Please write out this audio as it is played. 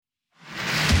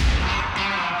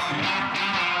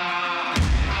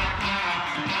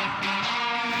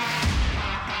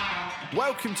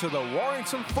Welcome to the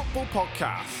Warrington Football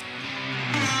Podcast.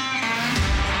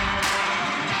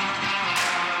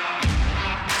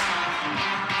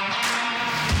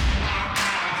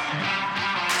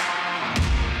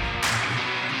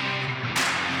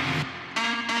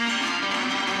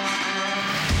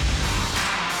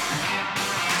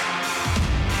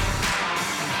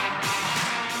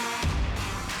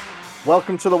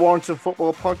 Welcome to the Warrington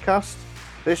Football Podcast.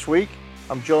 This week,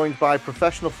 I'm joined by a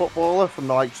professional footballer from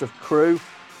the likes of Crew,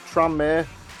 Tranmere,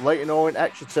 Leyton Orient,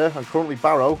 Exeter, and currently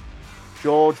Barrow,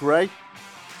 George Ray.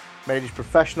 Made his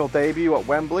professional debut at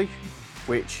Wembley,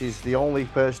 which is the only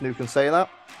person who can say that.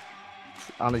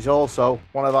 And he's also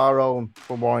one of our own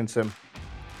from Warrington.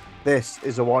 This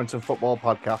is a Warrington Football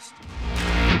Podcast.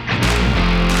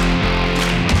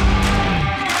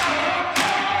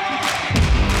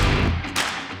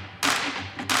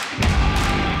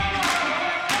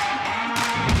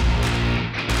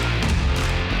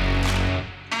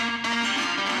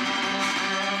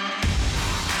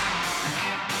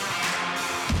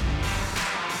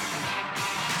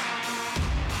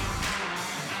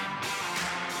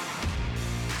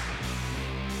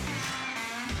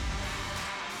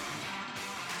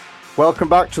 Welcome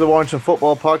back to the Warrington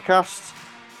Football Podcast.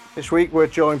 This week we're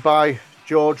joined by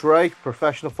George Ray,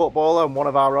 professional footballer and one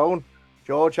of our own.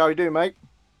 George, how you doing, mate?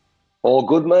 All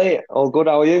good, mate. All good.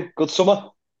 How are you? Good summer?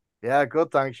 Yeah,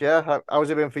 good, thanks. Yeah, how's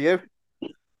it been for you?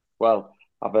 Well,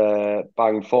 I've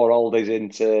banged 4 holidays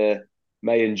into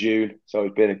May and June, so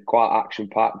it's been quite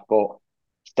action-packed, but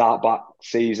start back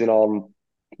season on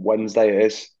Wednesday it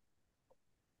is.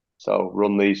 So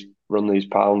run these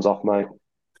pounds off, mate.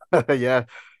 Yeah,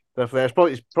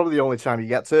 definitely. It's probably the only time you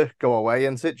get to go away,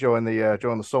 isn't it, during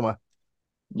the summer?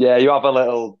 Yeah, you have a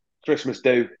little Christmas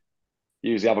do.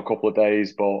 Usually have a couple of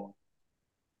days, but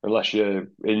unless you're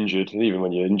injured, and even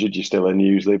when you're injured, you're still in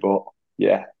usually. But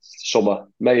yeah, summer,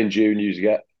 May and June usually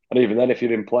get, and even then, if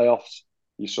you're in playoffs,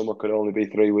 your summer could only be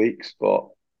 3 weeks. But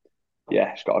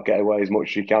yeah, it's got to get away as much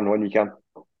as you can when you can.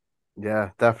 Yeah,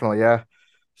 definitely. Yeah.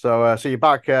 So you're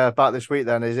back this week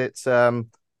then? Is it kind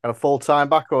of full time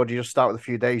back, or do you just start with a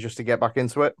few days just to get back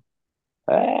into it?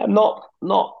 I'm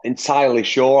not entirely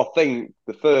sure. I think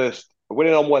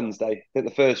winning on Wednesday. I think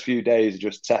the first few days are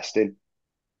just testing,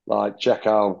 like check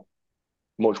how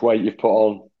much weight you've put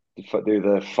on, do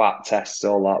the fat tests,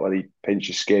 all that, where you pinch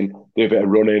your skin, do a bit of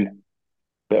running,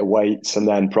 bit of weights, and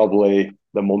then probably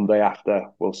the Monday after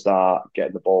we'll start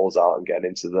getting the balls out and getting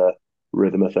into the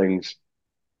rhythm of things.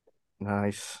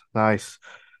 Nice.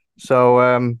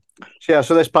 So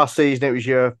so this past season it was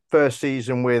your first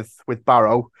season with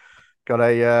Barrow. Got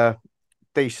a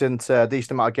decent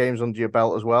amount of games under your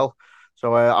belt as well.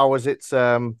 So how was it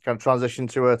kind of transition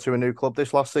to a new club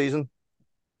this last season?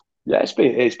 Yeah, it's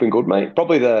been good, mate.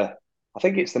 I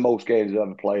think it's the most games I've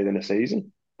ever played in a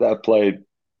season that I've played.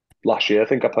 Last year, I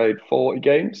think I played 40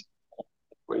 games,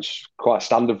 which is quite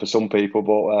standard for some people,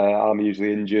 but I'm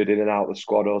usually injured in and out of the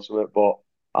squad or something. But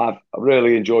I've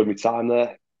really enjoyed my time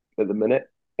there at the minute.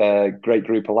 Great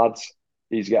group of lads,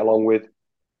 easy to get along with.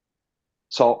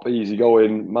 Top,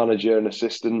 easygoing manager and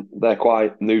assistant. They're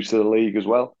quite new to the league as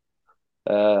well.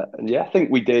 And yeah, I think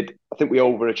we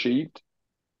overachieved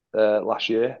last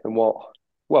year and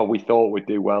we thought we'd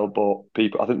do well, but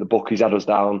I think the bookies had us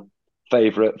down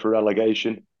favourite for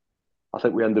relegation. I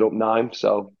think we ended up 9,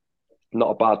 so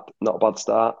not a bad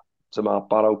start to my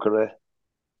Barrow career.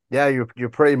 Yeah, you're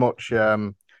pretty much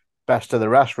best of the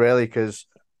rest, really, because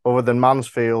other than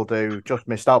Mansfield, who just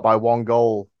missed out by 1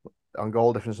 goal on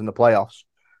goal difference in the playoffs,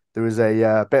 there was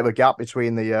a bit of a gap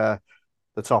between the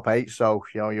top 8. So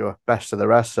you're best of the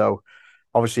rest. So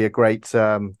obviously a great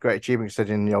achievement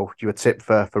considering you were tipped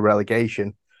for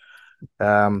relegation.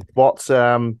 What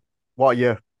are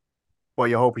you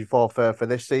hoping for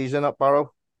this season at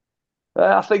Barrow?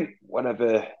 I think I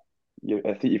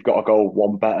think you've got to go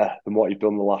one better than what you've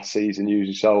done the last season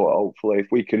usually. So hopefully, if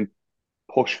we can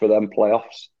push for them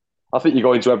playoffs, I think you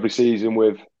go into every season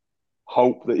with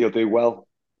hope that you'll do well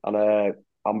and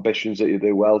ambitions that you'll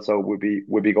do well. So we'll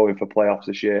be going for playoffs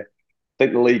this year. I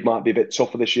think the league might be a bit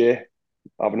tougher this year.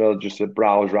 Having just a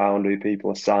browse round who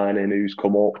people are signing, who's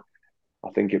come up. I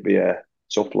think it'd be a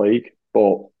tough league,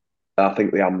 but I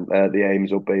think the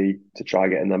aims will be to try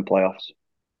getting them playoffs.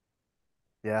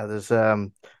 Yeah, there's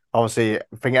obviously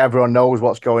I think everyone knows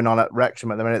what's going on at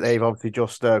Wrexham at the minute. They've obviously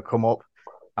just come up,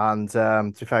 and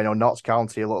to be fair, Notts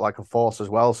County look like a force as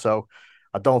well. So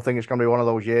I don't think it's going to be one of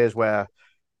those years where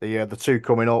the 2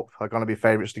 coming up are going to be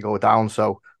favourites to go down.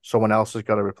 So someone else has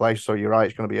got to replace. So you're right,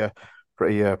 it's going to be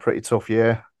a pretty tough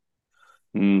year.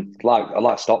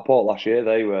 Like Stockport last year,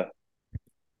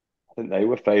 I think they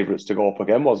were favourites to go up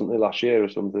again, wasn't they, last year or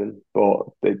something? But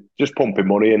they're just pumping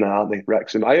money in, aren't they,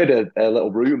 Wrexham? I heard a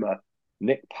little rumour.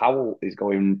 Nick Powell is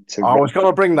going to I was going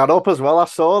to bring that up as well. I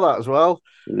saw that as well.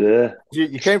 Yeah.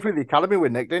 You came through the academy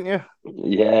with Nick, didn't you?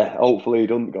 Yeah, hopefully he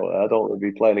doesn't go there. I don't want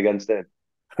to be playing against him.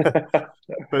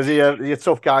 Was he a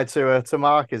tough guy to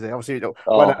mark? Is he? Obviously, when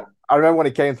Oh, I remember when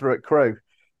he came through at Crew,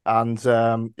 and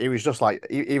he was just like,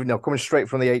 even though coming straight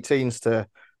from the 18s to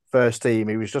first team,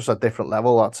 he was just a different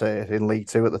level. I'd say in League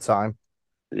Two at the time.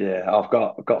 yeah, I've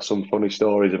got some funny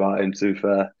stories about him, to be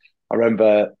fair. I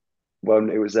remember when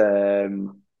it was I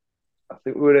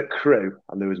think we were at Crew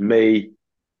and there was me,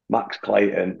 Max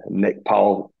Clayton, and Nick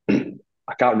Powell.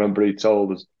 I can't remember who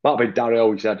told us. Might have been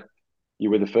Dario. He said,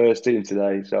 "You were the first team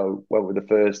today," so went with the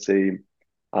first team.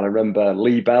 And I remember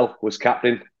Lee Bell was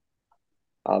captain,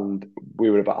 and I think we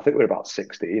were about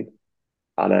 16.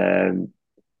 And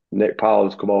Nick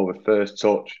Powell's come over first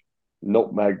touch,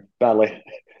 nutmeg belly.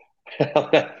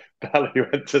 Belly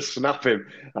went to snap him,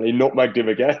 and he nutmegged him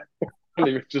again. And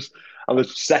he was just, and the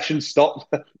session stopped.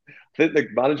 I think the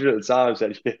manager at the time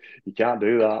said, "You can't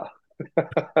do that."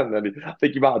 And then I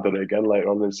think he might have done it again later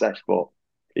on in the session, but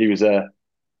he was a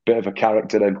bit of a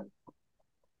character then.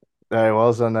 There he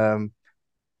was, and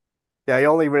yeah, he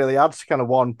only really had kind of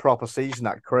one proper season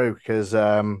at Crew because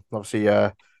obviously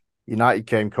United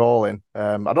came calling.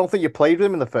 I don't think you played with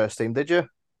him in the first team, did you?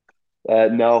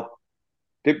 No,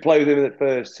 didn't play with him in the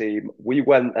first team. We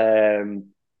went. I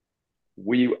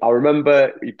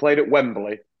remember he played at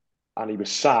Wembley, and he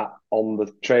was sat on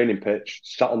the training pitch,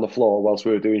 sat on the floor whilst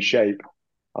we were doing shape.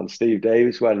 And Steve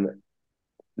Davis went,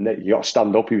 "Nick, you got to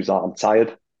stand up." He was like, "I'm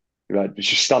tired." He went,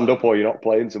 "Just stand up or you're not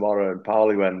playing tomorrow." And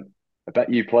Powley went, "I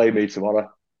bet you play me tomorrow."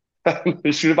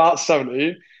 This was about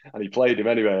 17, and he played him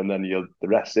anyway. And then the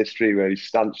rest history, where he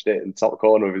stanched it in the top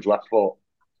corner with his left foot.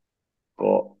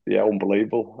 But yeah,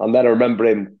 unbelievable. And then I remember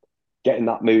him getting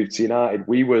that move to United.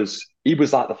 He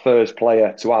was like the first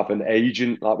player to have an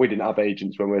agent. Like, we didn't have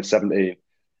agents when we were 17.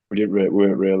 We weren't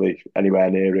really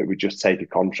anywhere near it. We'd just take a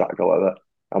contract or whatever.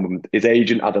 And his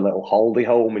agent had a little holiday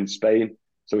home in Spain.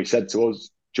 So he said to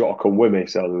us, "Do you want to come with me?"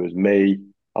 So there was me,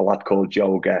 a lad called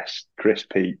Joe Guest, Chris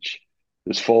Peach.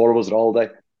 There's four of us at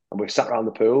holiday. And we sat around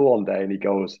the pool one day, and he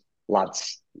goes,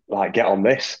 "Lads, like, get on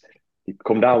this." He'd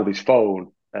come down with his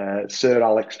phone. Sir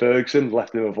Alex Ferguson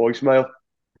left him a voicemail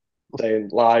saying,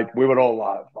 like, we were all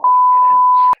like,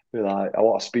 we're like, "I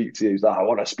want to speak to you." He's like, "I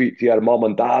want to speak to your mum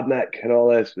and dad, Nick," and all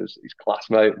this. His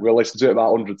classmate. We'll listen to it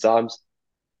about 100 times.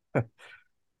 I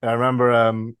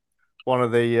remember one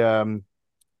of the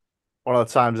one of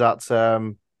the times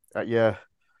at your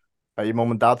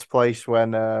mum and dad's place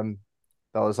when that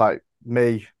was like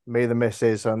me, the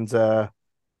missus, and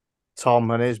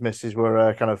Tom and his missus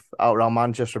were kind of out around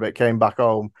Manchester a bit, came back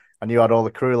home, and you had all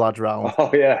the Crew lads round.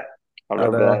 Oh yeah, I And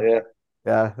remember that.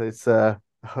 Yeah. yeah, it's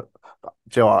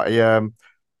do you know what, I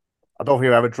don't think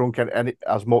I've ever drunk any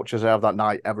as much as I have that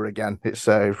night ever again. It's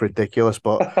ridiculous,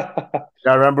 but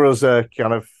yeah, I remember us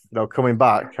kind of coming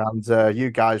back, and you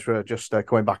guys were just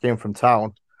coming back in from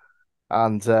town,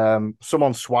 and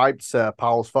someone swiped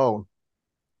Powell's phone,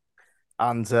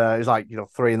 and it was like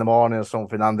 3 in the morning or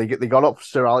something, and they got up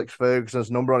Sir Alex Ferguson's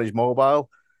number on his mobile,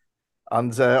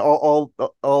 and all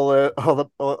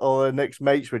the Nick's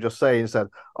mates were just saying, said,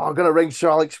 "Oh, I'm gonna ring Sir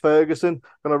Alex Ferguson,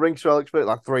 gonna ring Sir Alex Ferguson,"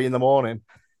 like 3 in the morning,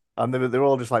 and they were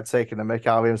all just like taking the mick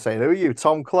out of him, saying, "Who are you,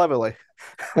 Tom Cleverly?"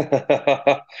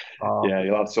 Oh, Yeah,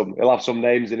 he'll have some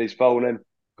names in his phone. In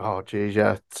oh, geez,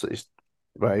 yeah,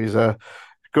 well, he's a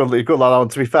good lad. And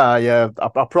to be fair, yeah,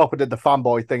 I proper did the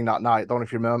fanboy thing that night. Don't know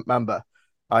if you remember.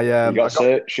 you I got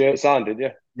got shirt signed, did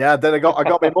you? Yeah, then I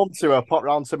got my mum to pop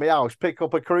round to my house, pick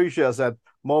up a cruiser. I said,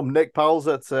 "Mum, Nick Powell's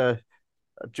at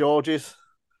George's."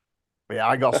 But yeah,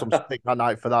 I got some stick that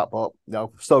night for that, but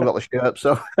still got the shirt.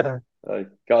 So Hey,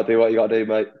 gotta do what you gotta do,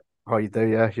 mate. oh, you do,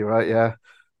 yeah, you're right, yeah.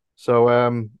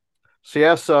 So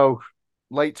so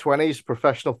late 20s,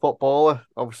 professional footballer.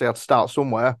 Obviously, I had to start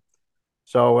somewhere.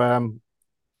 So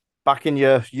back in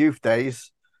your youth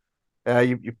days,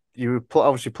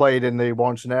 obviously played in the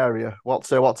Warrington area. What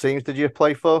teams did you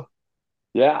play for?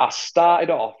 Yeah, I started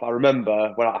off. I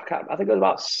remember when I think it was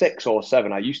about 6 or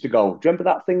 7. I used to go. Do you remember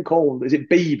that thing called? Is it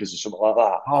Beavers or something like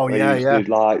that? Oh Where you yeah, used to yeah.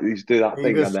 do like you used to do that thing,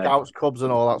 Beavers, and then Scouts, Cubs,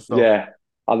 and all that stuff. yeah,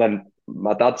 and then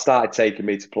my dad started taking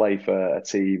me to play for a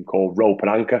team called Rope and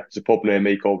Anchor. It's a pub near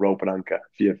me called Rope and Anchor.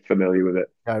 If you're familiar with it,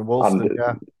 Yeah, in and Woolston,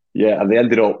 yeah. yeah, and they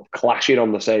ended up clashing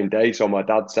on the same day. So my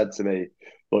dad said to me,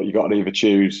 "Look, you got to either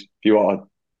choose if you want to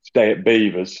stay at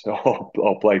Beavers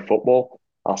or play football."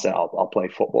 I said, "I'll play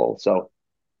football." So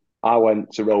I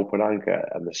went to Rope and Anchor,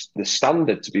 and the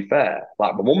standard, to be fair,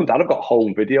 like my mum and dad have got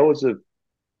home videos of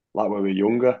like when we were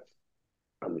younger.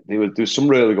 And there was some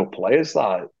really good players.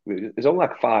 Like there's only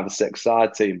like a 5 or 6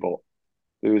 side team, but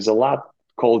there was a lad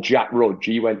called Jack Rudge.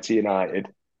 He went to United.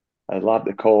 A lad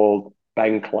called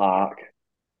Ben Clark.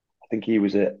 I think he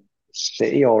was at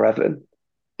City or Everton.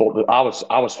 But I was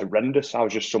horrendous. I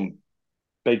was just some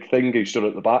big thing who stood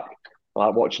at the back.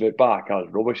 Like watching it back, I was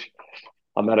rubbish.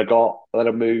 And then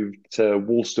I moved to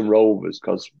Woolston Rovers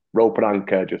because Rope and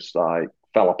Anchor just like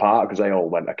fell apart because they all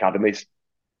went academies.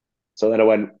 So then I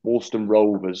went Woolston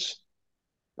Rovers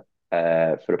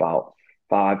for about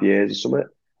 5 years or something.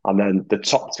 And then the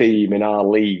top team in our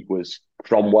league was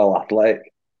Cromwell Athletic.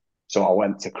 So I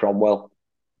went to Cromwell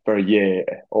for a year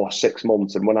or 6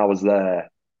 months. And when I was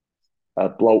there, a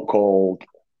bloke called,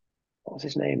 what was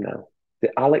his name now?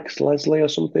 The Alex Leslie or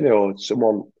something, or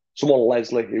someone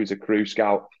Leslie, who was a crew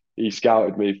scout. He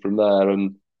scouted me from there.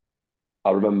 And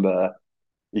I remember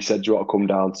he said, "Do you want to come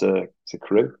down to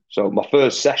Crew?" So my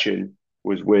first session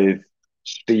was with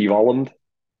Steve Holland,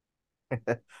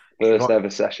 first What, ever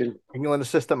session. England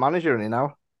assistant manager, isn't he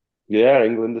now? Yeah,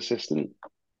 England assistant.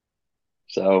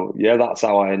 So yeah, that's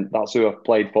who I've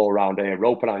played for around here.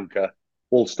 Rope and Anchor,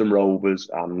 Woolston Rovers,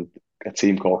 and a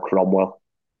team called Cromwell.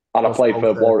 And I Don't played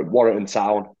suppose, for Warrington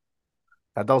Town.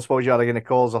 I don't suppose you had any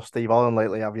calls off Steve Allen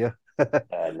lately, have you?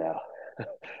 No,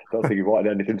 don't think he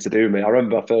wanted anything to do with me. I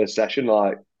remember my first session,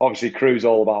 like obviously Crew's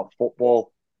all about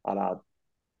football, and I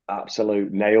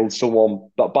absolute nailed someone,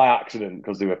 but by accident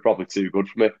because they were probably too good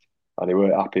for me, and they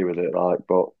weren't happy with it. Like,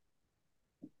 but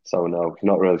so no,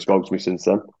 not really spoke to me since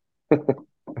then.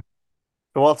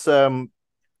 So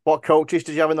what coaches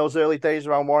did you have in those early days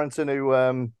around Warrington who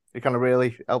kind of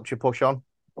really helped you push on?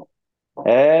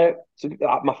 My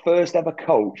first ever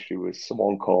coach, who was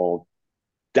someone called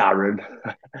Darren.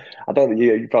 I don't think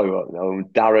you probably won't know him.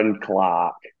 Darren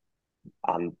Clark,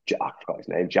 and I forgot his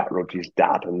name, Jack Rudge's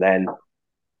dad. And then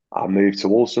I moved to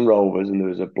Woolston Rovers, and there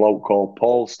was a bloke called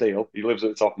Paul Steele. He lives at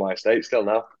the top of my estate still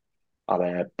now.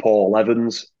 And Paul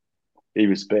Evans. He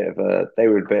was a bit of a. They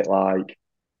were a bit like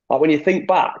when you think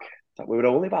back, like we were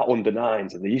only about under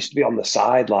nines, and they used to be on the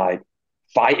side like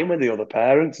fighting with the other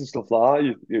parents and stuff like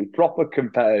that. You proper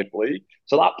competitive league.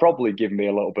 So that probably gave me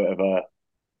a little bit of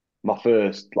my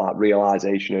first like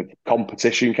realization of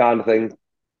competition kind of thing.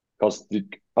 Because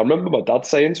I remember my dad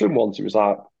saying to him once, he was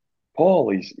like, "Paul,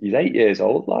 he's 8 years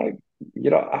old. Like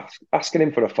you're not asking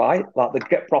him for a fight. Like they'd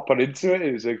get proper into it.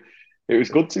 It was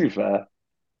good to be fair.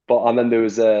 But and then there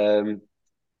was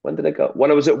when did I go?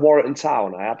 When I was at Warrington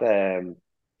Town, I had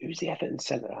who's the Everton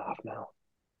centre half now?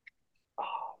 Oh,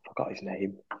 I forgot his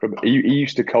name. He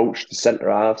used to coach the centre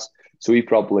halves, so he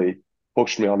probably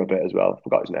pushed me on a bit as well. I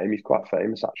forgot his name. He's quite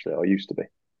famous actually, or used to be.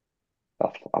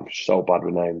 I'm so bad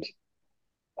with names.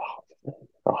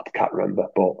 I can't remember,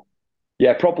 but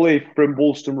yeah, probably from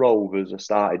Woolston Rovers, I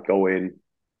started going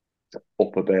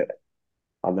up a bit,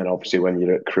 and then obviously when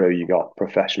you're at Crew, you got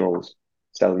professionals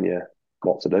telling you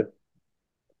what to do.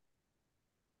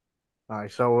 All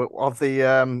right. So of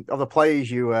the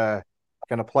players you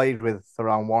kind of played with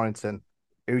around Warrington,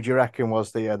 who do you reckon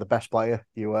was the best player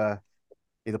you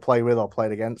either played with or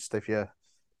played against? If you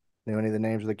knew any of the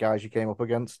names of the guys you came up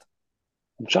against.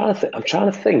 I'm trying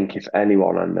to think if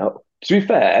anyone I know. To be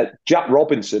fair, Jack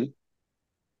Robinson.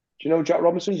 Do you know Jack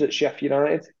Robinson's at Sheffield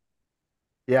United?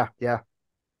 Yeah, yeah.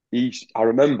 I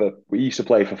remember we used to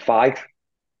play for Fife,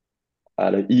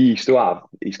 and he's got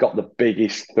the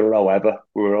biggest throw ever.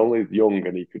 We were only young,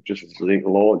 and he could just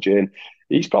launch in.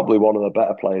 He's probably one of the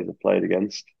better players I've played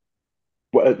against.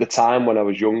 But at the time when I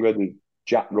was younger, the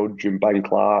Jack Rudge and Ben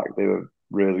Clark, they were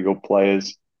really good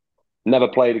players. Never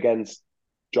played against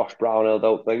Josh Brownhill, I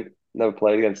don't think. Never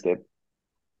played against him.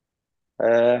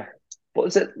 Uh,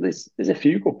 but there's a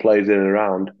few good players in and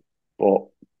around. But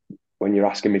when you're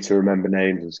asking me to remember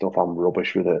names and stuff, I'm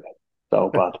rubbish with it. So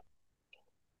bad.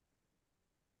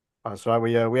 That's right.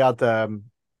 We had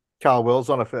Carl Wills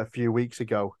on a few weeks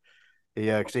ago.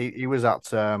 Because he was at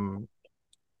the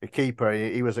keeper.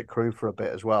 He was at Crew for a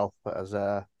bit as well, but as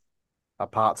a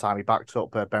part time. He backed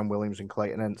up Ben Williams and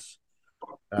Clayton Ince.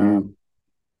 Mm.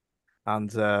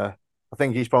 And I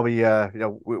think he's probably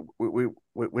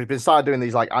we've been started doing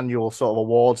these like annual sort of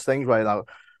awards things where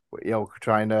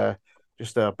trying to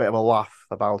just a bit of a laugh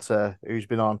about who's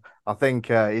been on. I think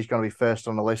he's going to be first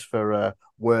on the list for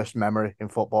worst memory in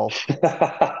football.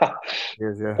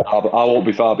 Yeah. I won't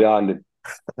be far behind him.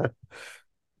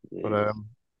 But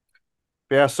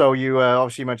yeah, so you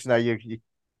obviously mentioned that you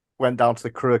went down to the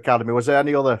Crew Academy. Was there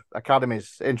any other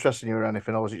academies interesting you or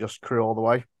anything, or was it just Crew all the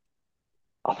way?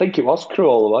 I think it was Crew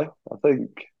all the way. I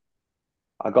think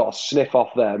I got a sniff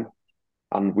off them,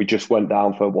 and we just went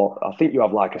down for what I think you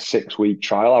have like a 6 week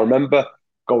trial. I remember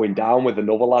going down with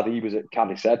another lad. He was at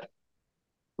Cadishead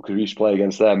because we used to play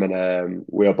against them, and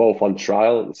we were both on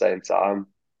trial at the same time.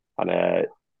 And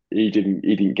he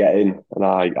didn't get in, and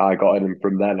I got in, and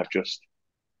from then I've just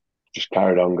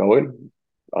carried on going.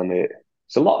 And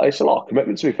it's a lot of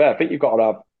commitment. To be fair, I think you've got to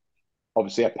have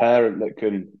obviously a parent that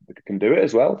can do it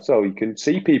as well. So you can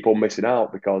see people missing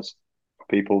out because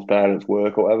people's parents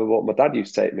work or whatever. But my dad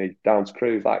used to take me down to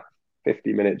Crew, like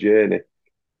 50-minute journey,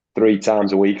 3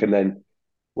 times a week, and then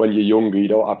when you're younger, you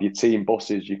don't have your team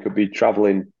buses. You could be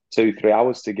travelling 2-3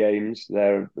 hours to games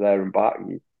there and back.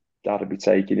 Your dad would be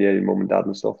taking you, your mum and dad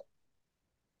and stuff.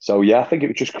 So yeah, I think it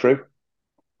was just Crew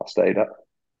I stayed at.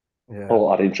 Yeah,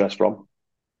 All had interest from.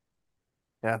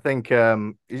 yeah. I think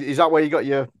is that where you got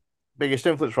your biggest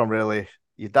influence from? Really,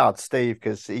 your dad, Steve,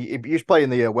 because he used to play in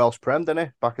the Welsh Prem, didn't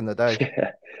he, back in the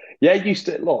day? Yeah, he used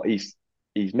to look. He's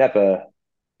never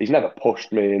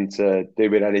pushed me into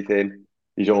doing anything.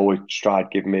 He's always tried to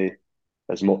give me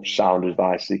as much sound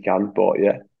advice as he can. But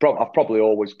yeah, I've probably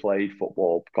always played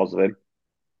football because of him.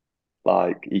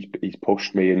 Like he's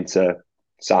pushed me into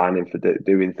signing for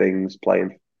doing things,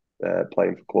 playing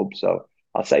for clubs. So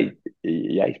I'd say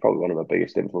yeah, he's probably one of my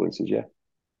biggest influences. Yeah,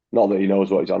 not that he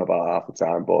knows what he's on about half the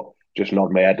time, but just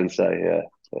nod my head and say yeah.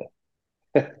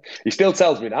 Yeah. He still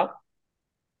tells me now,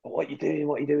 "What you doing?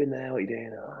 What you doing there? What you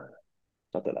doing?"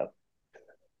 I don't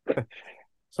know.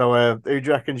 So, who do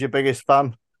you reckon's your biggest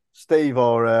fan, Steve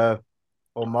or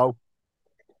Mo?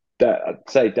 I'd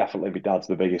say definitely my dad's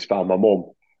the biggest fan. My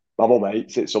mum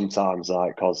hates it sometimes,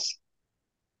 like because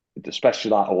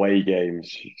especially like away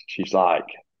games, she's like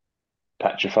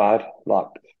petrified. Like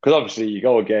because obviously you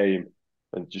go a game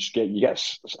and you get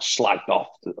slagged off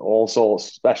to all sorts,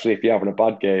 especially if you're having a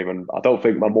bad game. And I don't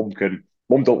think my mum can.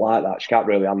 Mum don't like that. She can't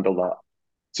really handle that.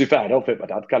 To be fair, I don't think my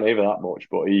dad can either that much,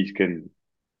 but he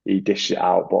dishes it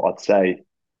out. But I'd say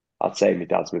my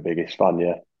dad's my biggest fan.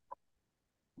 Yeah.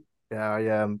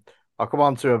 Yeah, I'll come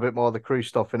on to a bit more of the Crew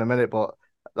stuff in a minute, but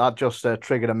that just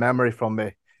triggered a memory from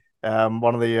me.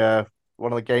 One of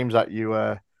the games that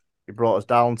you brought us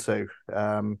down to.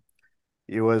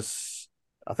 You was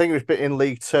I think it was in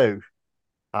League Two,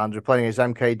 and we're playing as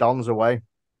MK Dons away.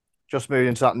 Just moved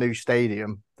into that new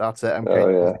stadium that MK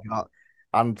Oh Dons yeah. got,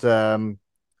 and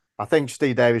I think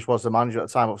Steve Davis was the manager at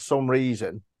the time. But for some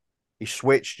reason, he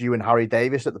switched you and Harry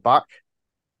Davis at the back.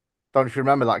 Don't know if you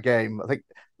remember that game. I think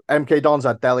MK Dons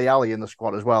had Dele Alli in the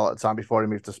squad as well at the time before he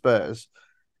moved to Spurs.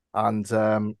 And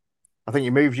I think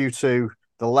he moved you to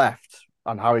the left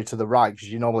and Harry to the right because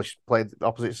you normally played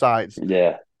opposite sides.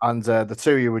 Yeah. And the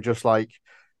two of you were just like,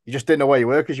 you just didn't know where you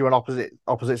were because you were on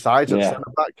opposite sides at Yeah. centre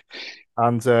back.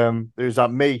 And there was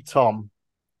that me, Tom,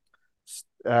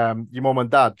 your mum and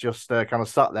dad just kind of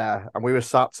sat there, and we were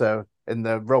sat in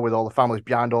the row with all the families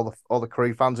behind all the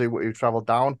Crew fans who travelled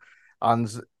down, and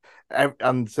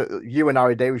you and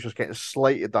Harry Davis just getting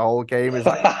slated the whole game. Is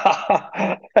like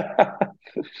I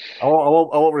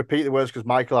won't repeat the words because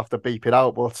Michael will have to beep it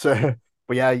out,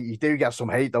 but yeah, you do get some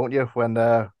hate, don't you, when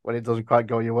it doesn't quite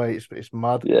go your way? It's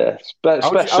mad. Yeah. How do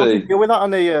you Especially deal with that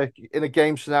in a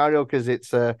game scenario? Because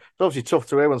it's obviously tough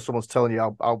to hear when someone's telling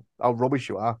you how rubbish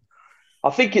you are. I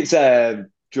think it's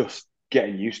just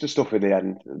getting used to stuff in the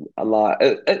end. And like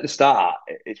at the start,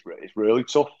 it's really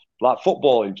tough. Like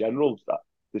football in general,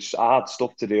 there's hard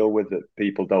stuff to deal with that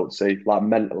people don't see. Like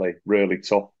mentally, really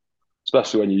tough,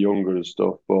 especially when you're younger and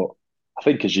stuff. But I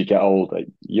think as you get older,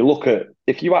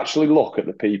 if you actually look at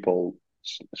the people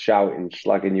shouting,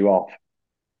 slagging you off,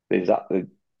 there's that.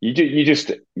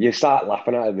 You start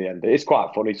laughing at it in the end. It's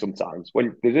quite funny sometimes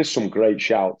when there is some great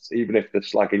shouts, even if they're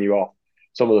slagging you off.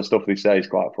 Some of the stuff they say is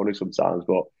quite funny sometimes,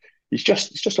 but it's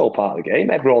just all part of the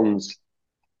game.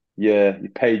 You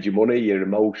paid your money, you're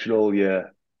emotional,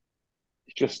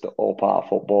 it's just all part of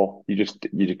football. You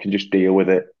can just deal with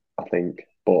it, I think.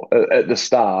 But at the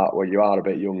start, when you are a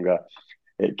bit younger,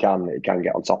 it can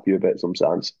get on top of you a bit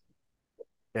sometimes.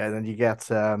 Yeah, then you get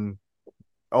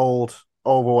old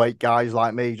overweight guys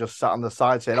like me just sat on the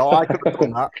side saying, "Oh, I could have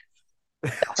done that."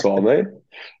 That's what I mean.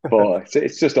 But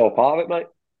it's just all part of it, mate.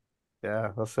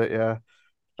 Yeah, that's it. Yeah,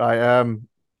 right.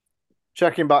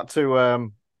 Checking back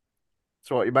to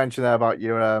what you mentioned there about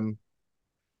your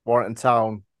Warrington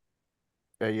Town.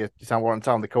 You sound Warrington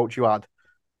Town, the coach you had.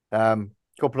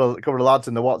 Couple of lads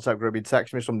in the WhatsApp group been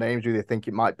texting me some names who they think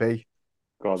it might be.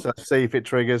 Go on. So let's see if it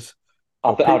triggers.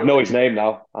 I, So th- I Peter know his name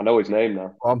now. I know his name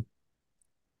now. on.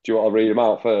 Do you want to read him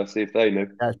out first? See if they knew.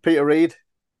 Yeah, it's Peter Reid.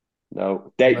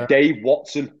 No, And, Dave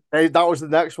Watson. hey, that was the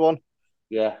next one.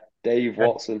 Yeah, Dave Yeah,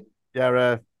 Watson.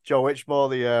 yeah, Joe Itchmore,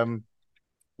 the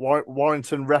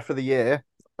Warrington Ref of the Year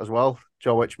as well.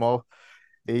 Joe Itchmore.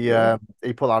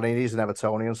 He put that in. He's an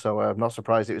Evertonian, so I'm not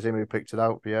surprised it was him who picked it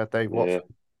out. But yeah, Dave Yeah. Watson.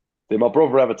 Did my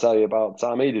brother ever tell you about the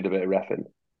time he did a bit of reffing?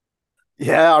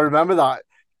 Yeah, I remember that.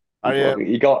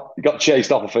 He got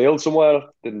chased off a field somewhere,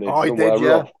 didn't he? Oh, he did. Somewhere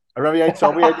Yeah, rough. I remember he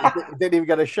told me he didn't even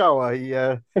get a shower. He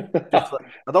just like,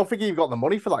 I don't think he even got the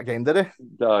money for that game, did he?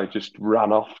 No, he just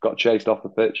ran off, got chased off the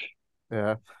pitch.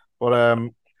 Yeah, but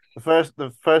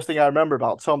the first thing I remember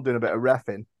about Tom doing a bit of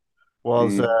reffing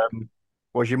was Mm,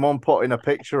 was your mum putting a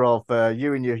picture of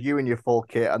you in your full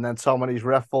kit, and then Tom and his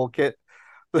ref full kit.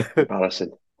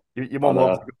 embarrassing. Your I mum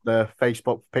loves know. the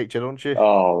Facebook picture, don't she?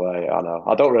 Oh, mate, I know.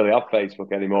 I don't really have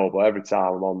Facebook anymore, but every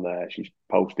time I'm on there, she's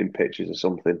posting pictures or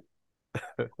something.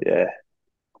 Yeah,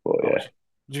 but Oh, yeah.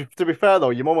 to be fair though,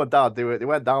 your mum and dad they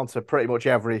went down to pretty much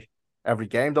every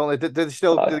game, don't they? Did they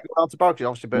still Uh, did they go down to Barrow?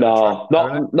 Obviously, a bit of a trek no, there,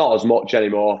 isn't it? not as much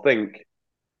anymore. I think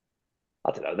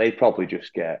I don't know. They probably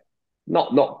just get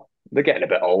not. They're getting a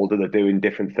bit older. They're doing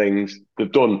different things.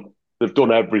 They've done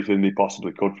everything they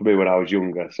possibly could for me when I was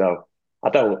younger. So I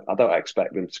don't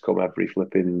expect them to come every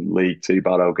flipping League Two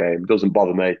Barrow game. It doesn't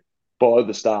bother me. But at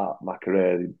the start of my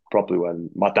career, probably when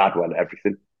my dad went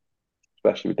everything,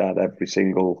 especially with dad every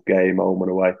single game home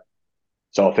and away.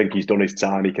 So I think he's done his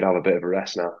time. He can have a bit of a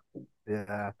rest now.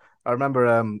 Yeah, I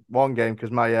remember one game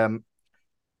because my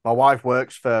wife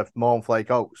works for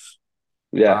Flake Oats,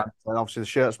 Yeah, and obviously the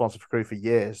shirt sponsor for Crew for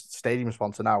years, stadium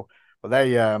sponsor now. But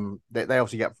they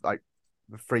obviously get like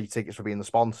free tickets for being the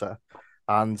sponsor,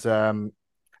 and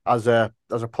as a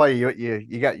player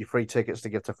you get your free tickets to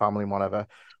give to family and whatever.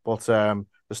 But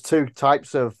there's two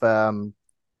types of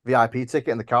VIP ticket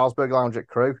in the Carlsberg Lounge at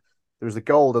Crew. There was the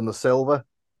gold and the silver,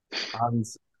 and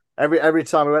every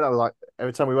time we went,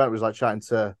 it was like chatting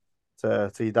to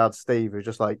your dad Steve, who's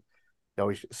just like,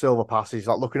 his silver passes, he's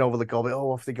like looking over the goal. Oh,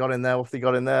 what have they got in there? What have they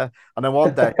got in there? And then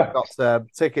one day I got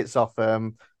tickets off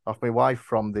my wife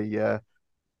from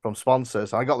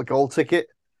sponsors. I got the gold ticket.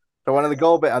 So I went in the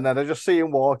goal bit, and then I just see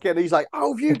him walking. He's like,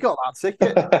 "How have you got that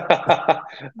ticket?"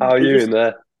 how are He you just, in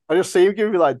there? I just see him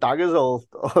giving me like daggers all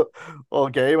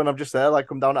game, and I'm just there, like,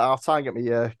 come down at half time, get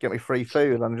me free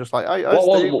food, and I'm just like, "I What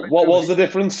was Steve, what was the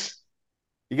difference?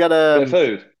 you get Bit of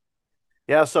food.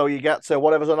 yeah, so you get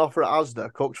whatever's on offer at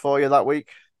Asda cooked for you that week,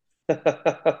 and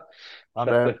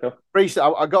Fair enough.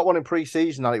 I got one in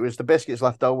pre-season, and it was the biscuits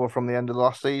left over from the end of the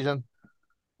last season.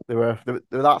 They were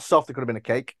that soft they could have been a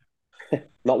cake.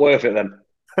 Not worth it then.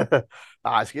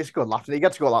 It's good laughing. You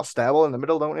get to go that stairwell in the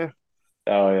middle, don't you?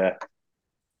 Oh yeah.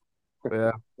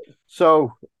 Yeah.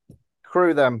 So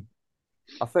Crew them.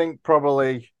 I think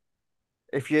probably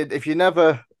if you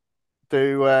never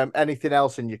do anything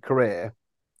else in your career,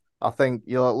 I think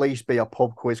you'll at least be a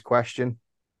pub quiz question.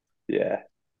 Yeah.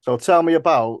 So tell me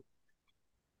about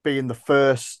being the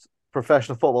first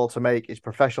professional football to make his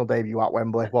professional debut at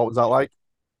Wembley. What was that like?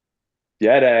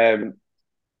 Yeah.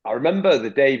 I remember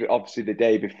obviously the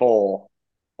day before,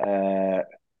 uh,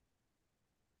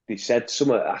 they said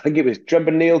something. I think it was. Do you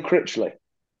remember Neil Critchley?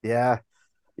 Yeah,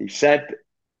 He said,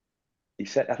 I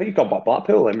think he's gone back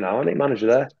Blackpool him now, isn't he,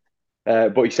 manager there?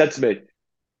 But he said to me,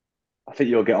 I think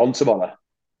you'll get on tomorrow.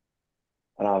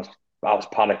 And I was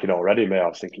panicking already, mate. I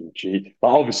was thinking, gee, but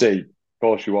obviously, of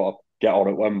course, you want to get on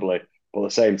at Wembley, but at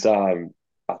the same time,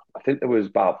 I think there was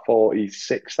about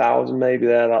 46,000 maybe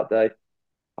there that day,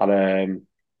 and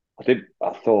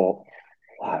I thought,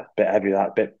 a bit heavy,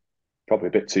 that bit probably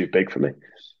a bit too big for me,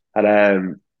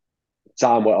 and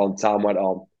time went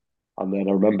on, and then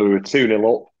I remember we were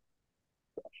 2-0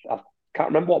 up. I can't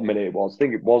remember what minute it was. I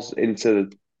think it was into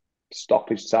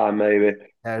stoppage time maybe,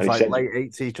 yeah, and it's he like said, late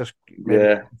 80s, just maybe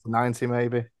yeah. 90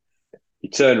 maybe. He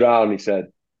turned around and he said,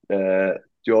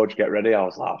 George, get ready. I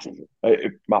was laughing.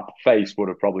 My face would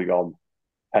have probably gone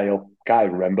pale. Can't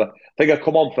even remember. I think I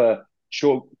come on for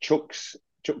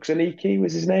Chucksaniki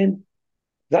was his name. Is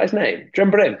that his name? Do you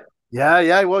remember him?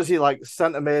 Yeah, he was. He like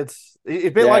centre mid. He's a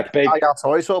bit like Yeah, big. a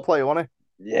Toy sort of player, wasn't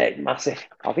Yeah, massive.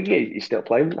 I think he's still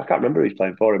playing. I can't remember who he's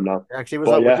playing for him now. he? Yeah, 'cause he was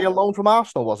But like, was he yeah, a loan from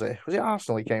Arsenal? Was he? Was it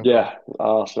Arsenal he came from? yeah.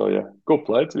 Arsenal, yeah. Good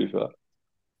player, to be fair.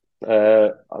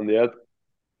 And then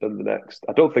the next.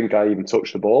 I don't think I even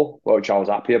touched the ball, which I was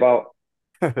happy about.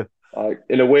 Like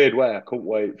in a weird way, I couldn't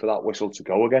wait for that whistle to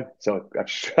go again. So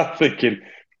I'm thinking,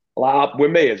 like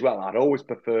with me as well, I'd always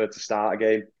prefer to start a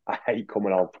game. I hate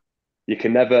coming on. You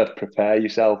can never prepare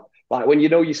yourself. Like when you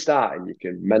know you're starting, you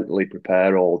can mentally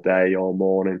prepare all day, all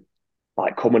morning.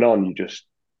 Like coming on, you just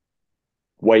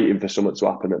waiting for something to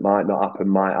happen that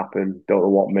might happen. Don't know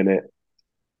what minute.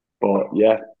 But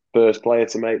yeah, first player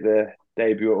to make the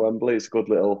debut at Wembley. It's a good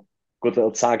little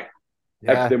tag.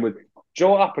 Yeah, Everything with. Do you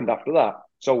know what happened after that?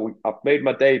 So I've made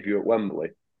my debut at Wembley.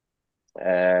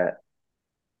 Uh,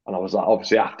 And I was like,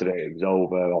 obviously after it was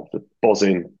over, after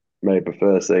buzzing, maybe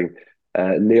first thing.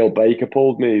 Neil Baker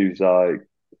pulled me. He was like,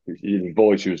 his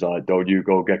voice was like, "Don't you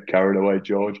go get carried away,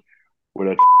 George.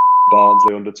 We're at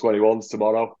Barnsley under 21s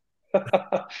tomorrow."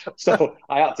 So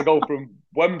I had to go from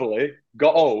Wembley,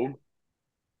 got home.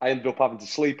 I ended up having to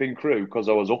sleep in Crew because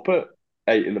I was up at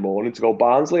 8 in the morning to go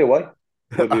Barnsley away.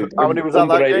 How many was at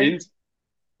Under that game?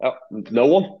 18s. No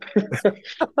one.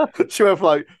 She went for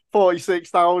like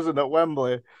 46,000 at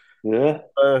Wembley Yeah.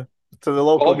 uh, to the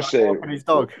local guy Obviously, walking his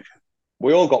dog.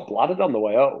 we all got bladdered on the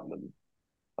way home. And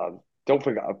I don't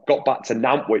think I got back to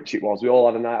Nantwich, it was. We all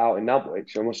had a night out in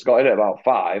Nantwich. I must have got in at about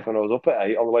 5 and I was up at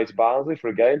 8 on the way to Barnsley for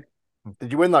a game.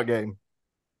 Did you win that game?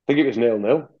 I think it was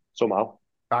 0-0 somehow.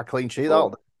 That clean sheet, But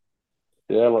that.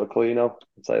 yeah, a little clean up.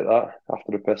 I'll take that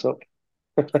after the piss up.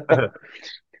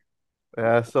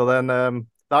 Yeah. So then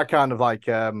that kind of like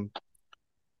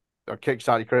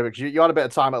kickstarted your career because you had a bit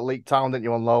of time at Leek Town, didn't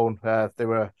you, on loan? They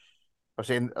were, I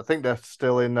think they're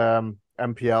still in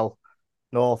MPL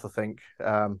North, I think,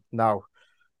 now.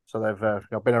 So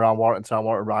they've been around Warrington Town,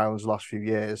 Warrington Rylands the last few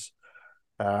years.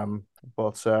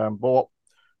 But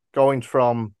going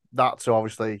from that to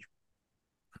obviously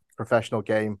professional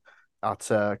game at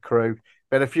Crew,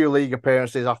 been a few league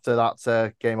appearances after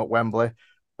that game at Wembley,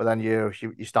 but then you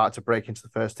started to break into the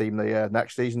first team the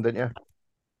next season, didn't you?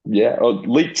 Yeah,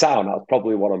 Leek Town, that's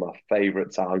probably one of my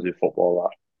favourite times in football.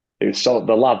 That it was so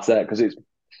the lads there because it's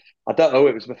I don't know,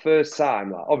 it was the first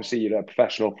time. Like, obviously, you're a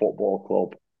professional football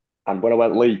club, and when I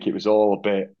went Leek, it was all a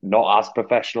bit not as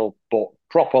professional, but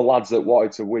proper lads that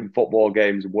wanted to win football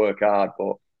games and work hard.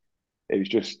 But it was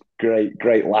just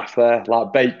great laugh there.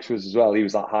 Like Bakes was as well. He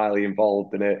was like highly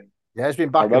involved in it. Yeah, he's been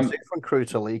I back and remember. six from Crew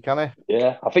to League, hasn't he?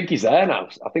 Yeah, I think he's there now.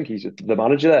 I think he's the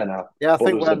manager there now. Yeah, I But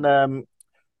there think was a when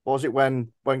what was it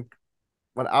when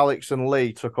Alex and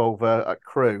Lee took over at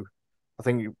Crew, I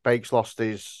think Bakes lost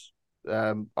his.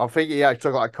 I think he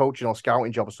took like a coaching or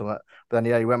scouting job or something. But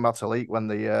then he went back to League when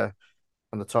the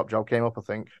top job came up. I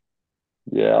think.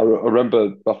 Yeah, I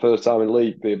remember my first time in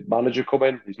league. The manager come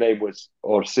in. His name was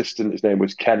or assistant. His name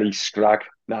was Kenny Scragg.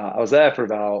 Now I was there for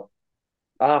about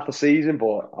half a season,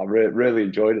 but I really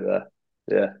enjoyed it there.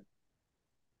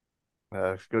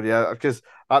 Yeah, It's good, yeah, because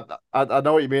I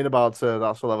know what you mean about that sort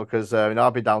of level. Because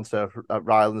I've been down to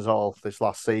Rylands all this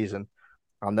last season,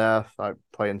 and they're like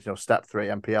playing step three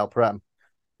MPL Prem.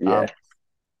 And yeah,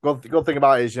 good thing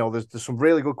about it is there's some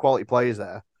really good quality players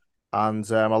there, and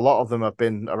a lot of them have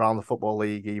been around the football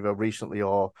league either recently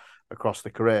or across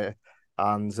the career.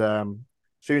 And as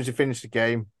soon as you finish the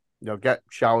game, get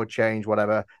showered, change,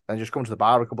 whatever, and just come to the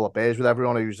bar a couple of beers with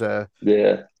everyone who's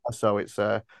yeah, so it's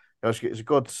a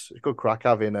good crack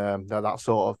having that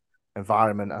sort of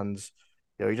environment, and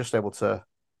you're just able to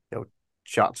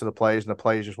chat to the players, and the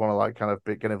players just want to like kind of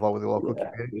get involved with the local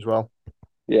yeah, community as well.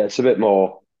 yeah. It's a bit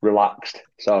more relaxed.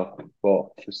 So, but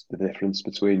just the difference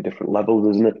between different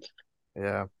levels, isn't it?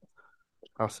 Yeah,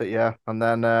 that's it. Yeah, and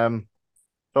then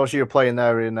obviously you were playing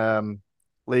there in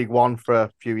League One for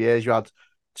a few years. You had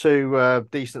two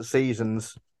decent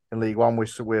seasons in League One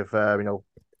with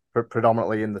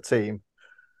predominantly in the team.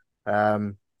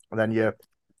 And then you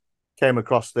came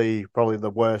across probably the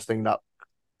worst thing that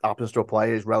happens to a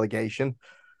player is relegation.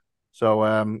 So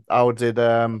how did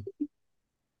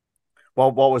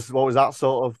what was that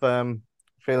sort of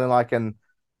feeling like, and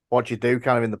what you do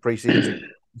kind of in the preseason to get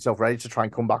yourself ready to try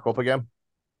and come back up again?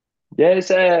 Yeah,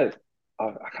 it's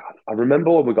I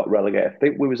remember when we got relegated. I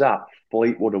think we was at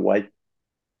Fleetwood away.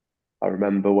 I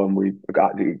remember when we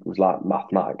got it was like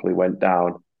mathematically went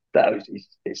down.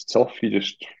 It's tough. You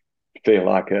just feel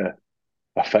like a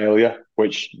failure,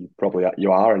 which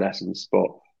you are in essence. But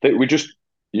I think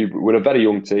we're a very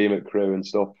young team at Crew and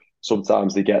stuff.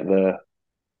 Sometimes they get the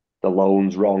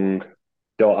loans wrong,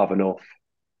 don't have enough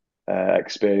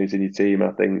experience in your team.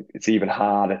 I think it's even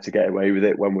harder to get away with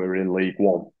it when we're in League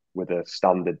One with the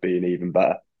standard being even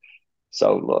better.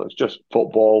 So look, it's just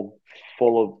football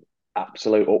full of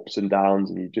absolute ups and downs,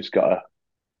 and you just gotta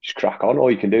just crack on. All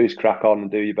you can do is crack on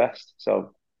and do your best.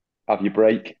 So have your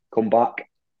break, come back,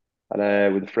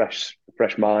 and with a fresh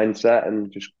mindset,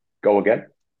 and just go again.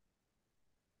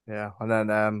 Yeah, and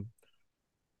then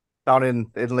down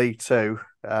in League Two,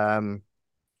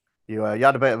 you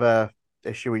had a bit of a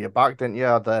issue with your back, didn't you?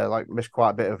 Had like missed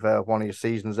quite a bit of one of your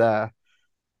seasons there.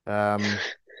 Um,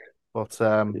 but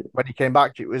when you came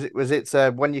back, was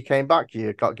it when you came back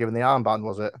you got given the armband?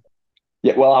 Was it?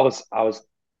 Yeah, well, I was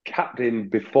captain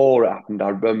before it happened. I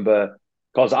remember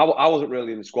because I wasn't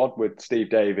really in the squad with Steve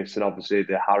Davis and obviously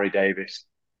the Harry Davis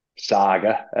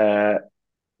saga.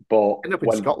 But Ended up in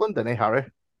when Scotland, didn't he, Harry?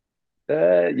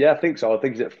 yeah, I think so. I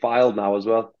think it's filed now as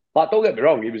well. Like, don't get me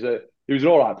wrong, he was an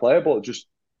all right player, but just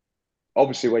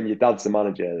obviously when your dad's the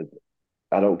manager,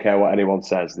 I don't care what anyone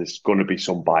says. There's going to be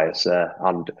some bias there,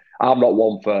 and I'm not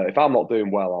one for if I'm not doing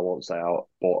well, I won't say out.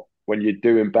 But when you're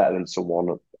doing better than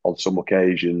someone on some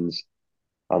occasions,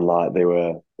 and like they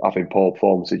were having poor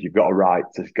performances, you've got a right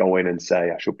to go in and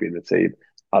say I should be in the team.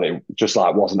 And it just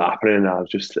like wasn't happening.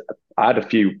 I had a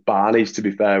few barneys to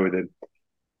be fair with him.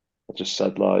 I just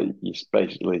said like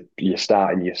you're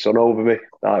starting your son over me,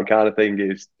 that kind of thing.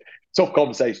 Is tough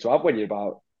conversation to have when you're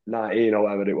about 19 or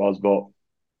whatever it was, but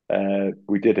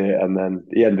we did it, and then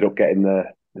he ended up getting the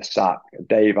sack.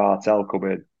 Dave Artell come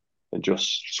in and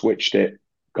just switched it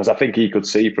because I think he could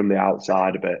see from the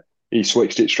outside a bit. He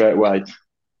switched it straight away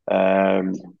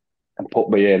and put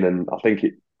me in, and I think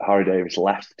Harry Davis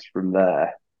left from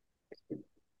there.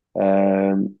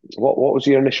 What was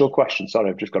your initial question? Sorry,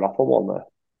 I've just gone off on one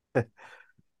there.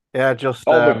 Yeah, just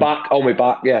On my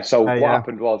back. Yeah. So what yeah.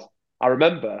 happened was, I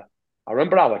remember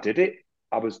how I did it.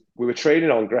 We were training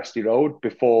on Gresty Road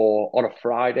on a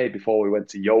Friday before we went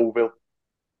to Yeovil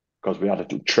because we had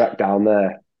a trek down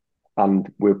there,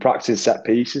 and we were practicing set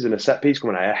pieces. And a set piece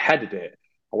coming, I headed it,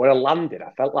 and when I landed,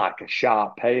 I felt like a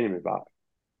sharp pain in my back,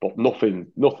 but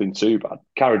nothing too bad.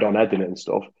 Carried on heading it and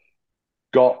stuff.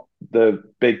 Got the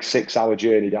big 6-hour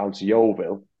journey down to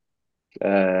Yeovil.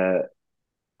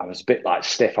 I was a bit like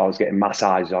stiff. I was getting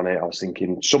massages on it. I was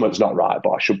thinking something's not right,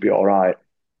 but I should be all right.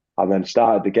 And then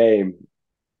started the game,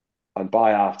 and by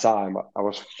half time, I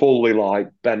was fully like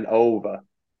bent over,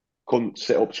 couldn't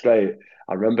sit up straight.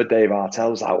 I remember Dave Artell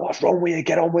was like, "What's wrong with you?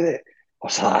 Get on with it." I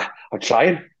was like, "I'm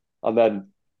trying," and then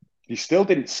he still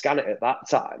didn't scan it at that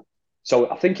time.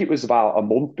 So I think it was about a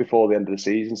month before the end of the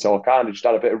season. So I kind of just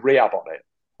had a bit of rehab on it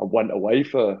and went away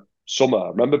for summer. I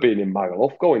remember being in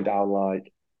Magaluf going down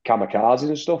like kamikazes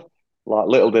and stuff. Like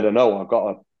little did I know, I've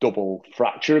got a double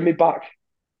fracture in my back.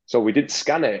 So we did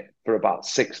scan it for about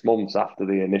 6 months after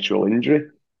the initial injury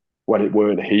when it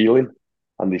weren't healing.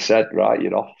 And they said, right,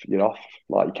 you're off.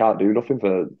 Like you can't do nothing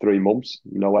for 3 months,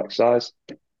 no exercise.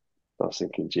 I was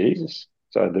thinking, Jesus.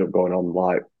 So I ended up going on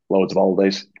like loads of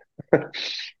holidays.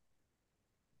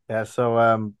 Yeah.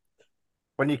 So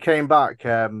when you came back,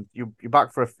 you're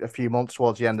back for a few months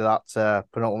towards the end of that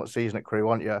penultimate season at Crew,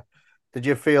 weren't you? Did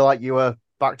you feel like you were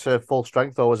back to full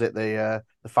strength, or was it the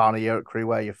final year at Crew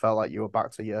where you felt like you were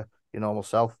back to your normal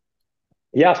self?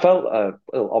 Yeah, I felt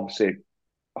obviously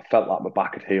I felt like my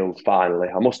back had healed finally.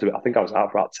 I think I was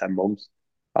out for about 10 months,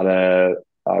 and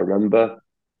I remember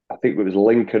I think it was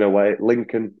Lincoln away.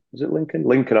 Lincoln, was it Lincoln?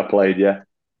 Lincoln I played, yeah.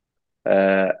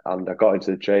 And I got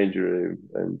into the changing room,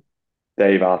 and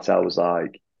Dave Artell was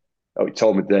like, "Oh, he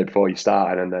told me the day before you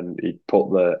started," and then he put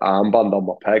the armband on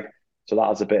my peg. So that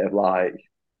was a bit of like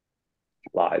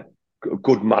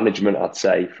good management, I'd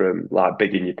say, from like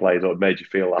bigging your players up. It made you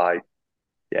feel like,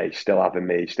 yeah, he's still having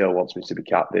me. He still wants me to be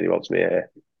captain. He wants me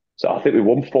here. So I think we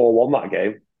won 4-1 that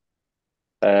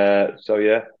game. So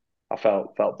yeah, I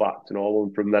felt back to normal.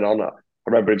 And from then on, I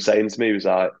remember him saying to me, he was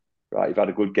like, "Right, you've had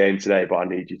a good game today, but I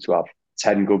need you to have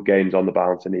 10 good games on the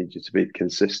bounce. I need you to be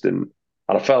consistent."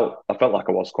 And I felt like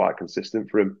I was quite consistent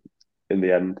for him in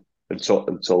the end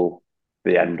until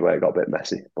the end where it got a bit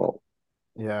messy. But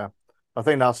Yeah, I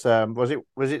think that's was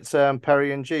it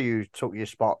Perry and G who took your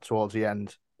spot towards the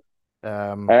end?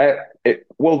 uh,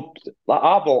 well, like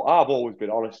I've always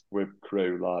been honest with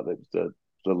Crew, like the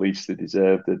least they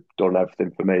deserved. They've done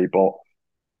everything for me, but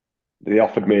they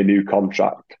offered me a new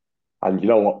contract. And you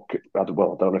know what?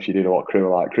 Well, I don't know if you do know what Crew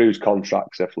are like. Crew's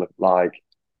contracts are like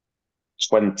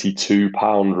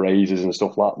 £22 raises and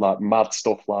stuff like mad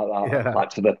stuff like that, Yeah, like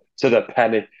to the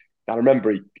penny. I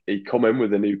remember he come in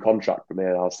with a new contract for me,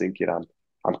 and I was thinking,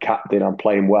 I'm captain, I'm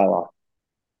playing well.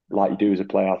 Like you do as a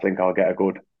player, I think I'll get a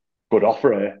good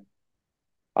offer here.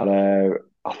 And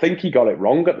I think he got it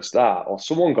wrong at the start, or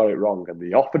someone got it wrong, and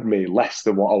they offered me less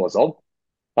than what I was on.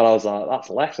 And I was like, that's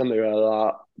less. And they were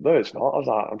like, no, it's not. I was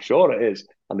like, I'm sure it is.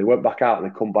 And they went back out and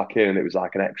they come back in, and it was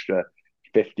like an extra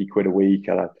 50 quid a week.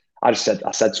 And I said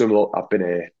to him, look, I've been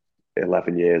here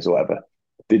 11 years or whatever.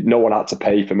 No one had to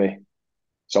pay for me,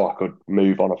 so I could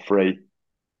move on a free.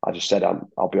 I just said,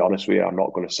 I'll be honest with you, I'm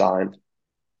not going to sign.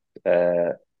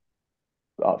 Uh,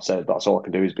 I said, that's all I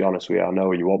can do is be honest with you. I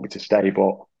know you want me to stay,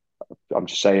 but I'm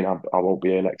just saying I won't be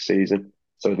here next season.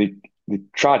 So they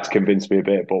tried to convince me a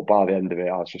bit, but by the end of it,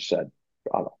 I just said,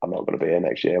 I'm not going to be here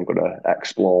next year. I'm going to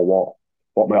explore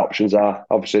what my options are.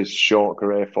 Obviously, it's short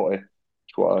career footy.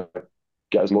 Just want to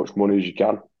get as much money as you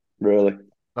can, really.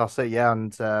 that's it. Yeah,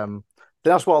 and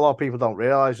that's what a lot of people don't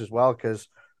realize as well, because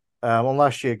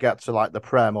unless you get to like the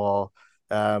Prem or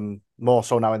more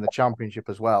so now in the Championship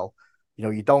as well,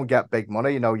 you don't get big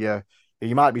money.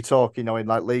 You might be talking, in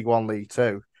like League One, League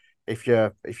Two. If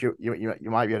you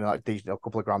might be earning like decent, a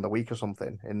couple of grand a week or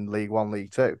something in League One,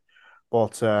 League Two.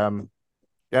 But at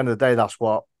the end of the day, that's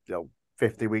what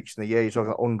 50 weeks in the year. You're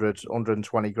talking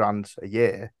 120 grand a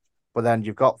year. But then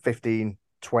you've got 15,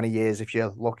 20 years if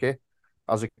you're lucky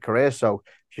as a career. So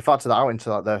if you factor that out into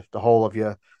like the whole of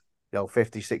your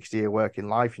 50, 60-year working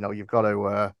life, you've got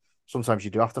to sometimes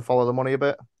you do have to follow the money a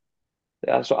bit.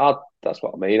 Yeah, that's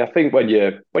what I mean. I think when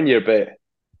you're a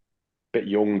bit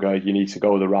younger, you need to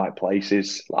go to the right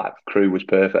places. Like Crew was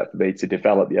perfect for me to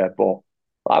develop, yeah. But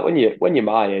like when you're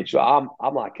my age, I'm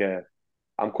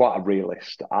quite a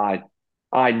realist. I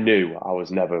knew I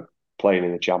was never playing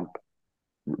in the champ.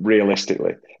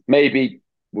 Realistically, maybe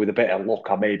with a bit of luck,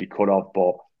 I maybe could have,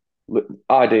 but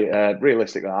I did.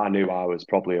 Realistically, I knew I was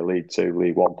probably a League Two,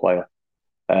 League One player.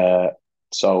 Uh,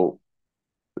 so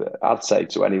I'd say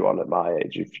to anyone at my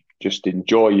age, if you just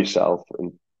enjoy yourself,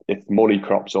 and if money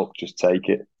crops up, just take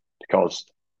it, because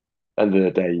end of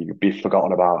the day, you'll be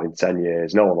forgotten about in 10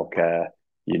 years. No one will care.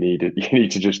 You need it. You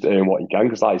need to just earn what you can,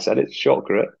 because, like I said, it's a short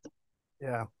career.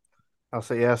 Yeah, I'll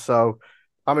say yeah. So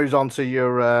I moves on to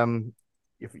your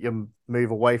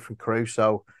move away from Crew.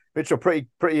 So it's a pretty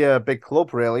big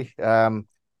club, really.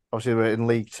 Obviously we're in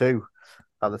League Two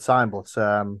at the time, but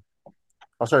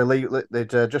oh sorry, they'd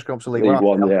just gone up to League League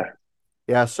One. One, yeah.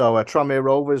 Yeah, so Tranmere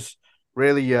Rovers,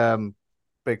 really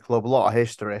big club, a lot of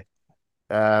history.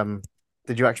 Um,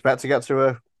 did you expect to get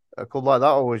to a club like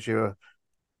that, or how was you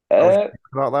Uh, thinking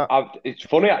about that? it's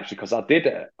funny actually, because I did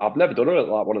it. I've never done it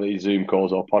like one of these Zoom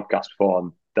calls or podcasts before.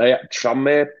 And they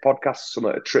Tranmere podcast, some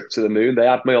a trip to the moon. They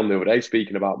had me on the other day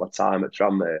speaking about my time at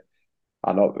Tranmere.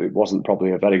 I know it wasn't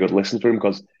probably a very good listen for him,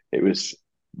 because it was,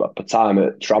 but the time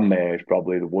at Tranmere is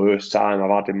probably the worst time I've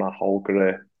had in my whole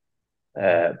career.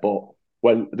 Yeah, But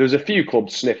when there was a few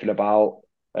clubs sniffing about,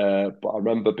 but I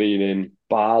remember being in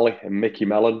Bali and Mickey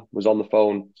Mellon was on the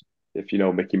phone. If you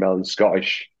know Mickey Mellon,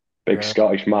 Scottish, big yeah,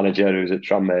 Scottish manager who's at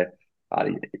Tranmere,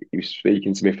 and he was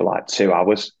speaking to me for like 2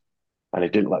 hours, and he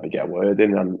didn't let me get a word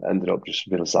in, and ended up just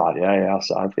being like, yeah, I'll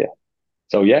sign for you.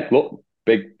 So yeah, look,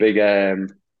 big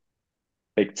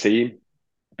team,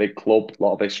 big club, a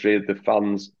lot of history. The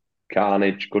fans,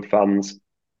 carnage, good fans,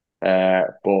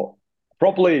 but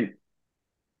probably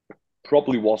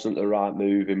probably wasn't the right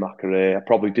move in my career. I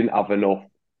probably didn't have enough.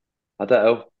 I don't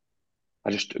know. I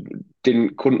just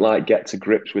couldn't like get to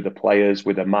grips with the players,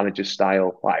 with the manager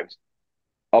style. Like,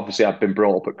 obviously, I've been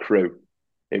brought up at Crew.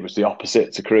 It was the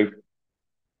opposite to Crew.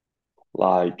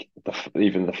 Like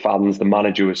even the fans, the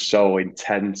manager was so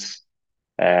intense.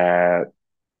 Uh,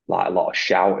 like a lot of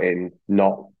shouting,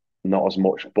 not as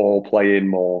much ball playing,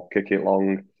 more kick it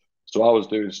long. So I was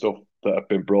doing stuff that I've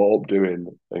been brought up doing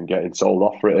and getting told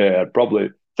off for it. Probably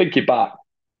thinking back,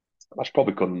 I just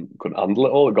probably couldn't handle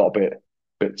it all. It got a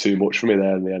bit too much for me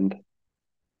there in the end.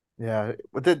 yeah.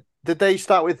 But did they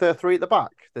start with three at the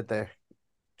back? Did they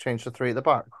change to three at the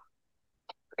back?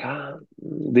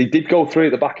 They did go three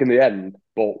at the back in the end,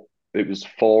 but it was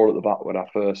four at the back when I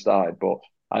first started. But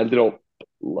I ended up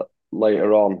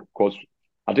later on, because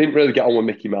I didn't really get on with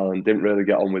Mickey Mellon, didn't really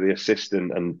get on with the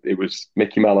assistant, and it was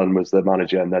Mickey Mellon was the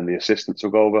manager, and then the assistant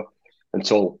took over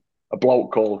until a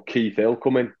bloke called Keith Hill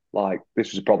come in. Like,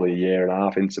 this was probably a year and a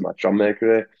half into my Tranmere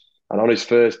career, and on his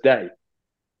first day,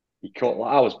 he caught.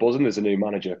 Like, I was buzzing as a new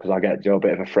manager because I get a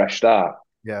bit of a fresh start.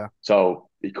 Yeah, So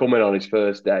he come in on his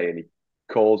first day and he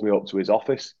calls me up to his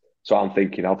office. So I'm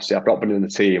thinking, obviously, I've not been in the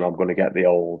team. I'm going to get the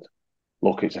old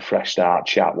look. It's a fresh start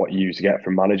chat. What you used to get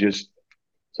from managers.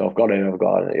 So I've gone in.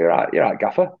 You're right,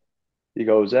 Gaffer. He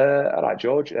goes, all right,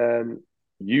 George.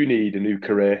 You need a new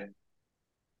career.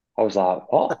 I was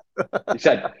like, what?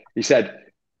 He said,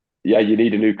 yeah, you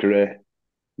need a new career.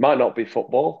 Might not be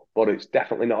football, but it's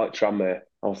definitely not at Tranmere.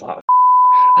 I was like,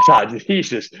 I was like,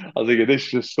 Jesus. I was thinking, this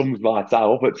just sums my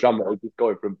time up at Tranmere, just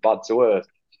going from bad to worse.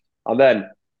 And then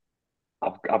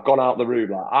I've gone out of the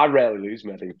room. Like, I rarely lose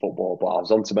my head in football, but I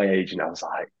was onto my agent. I was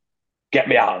like, get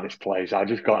me out of this place. I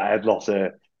just got a head loss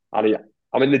here.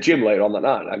 I'm in the gym later on that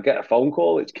night, and I get a phone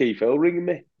call. It's Keith Hill ringing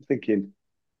me. I'm thinking,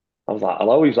 I was like,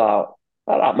 hello. He's like,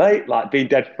 all right, mate. Like, being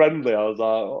dead friendly. He's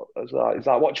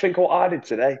like, what do you think of what I did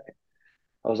today?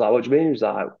 I was like, what do you mean? He was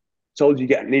like, told you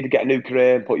need to get a new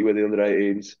career and put you with the under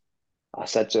 18s. I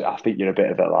said to him, I think you're a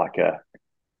bit of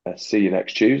a see you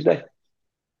next Tuesday.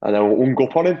 And then I hung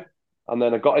up on him. And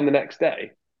then I got in the next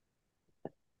day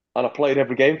and I played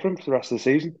every game for him for the rest of the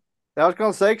season. I was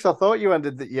going to say because I thought you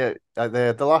ended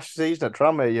the last season at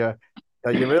Tranmere.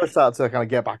 You really started to kind of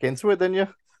get back into it, didn't you?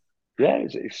 Yeah,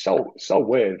 it's so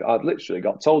weird. I literally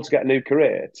got told to get a new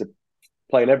career to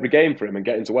play in every game for him and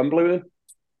get into Wembley with him.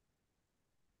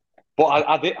 But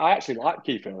I actually liked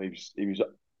Keith Hill. He was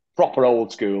proper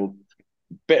old school,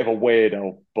 bit of a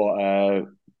weirdo, but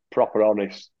proper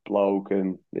honest bloke.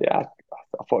 And yeah,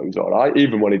 I thought he was all right.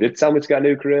 Even when he did tell me to get a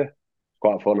new career, it's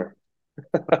quite funny.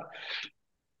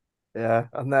 Yeah,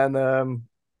 and then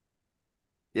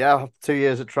yeah, 2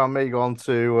 years at Tranmere, you go on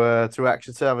to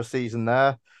Exeter, have a season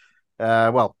there.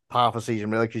 Well, half a season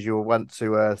really, because you went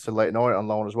to Leighton Orient on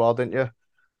loan as well, didn't you?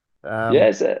 Yeah, Um,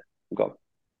 is it? Got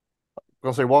I'm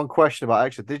gonna say one question about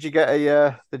Exeter. Did you get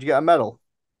a medal?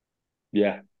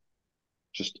 yeah,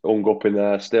 just hung up in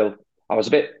there still. I was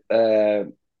a bit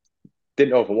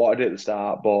didn't know if I wanted it at the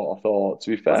start, but I thought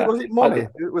to be Was it fair, was it money?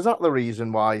 Was that the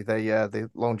reason why they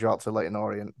loaned you out to Leighton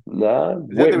Orient? nah,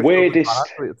 They were struggling weirdest,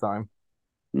 financially at the time.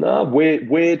 nah,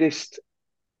 weirdest.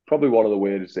 Probably one of the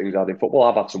weirdest things I had in football.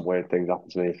 I've had some weird things happen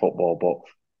to me in football,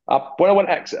 but when I went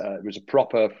to Exeter, it was a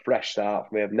proper fresh start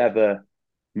for me. I've never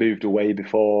moved away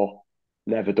before,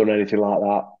 never done anything like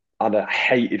that. And I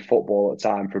hated football at the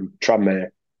time from Tranmere.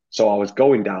 So I was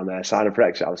going down there, signing for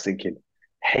Exeter. I was thinking,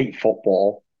 hate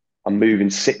football. I'm moving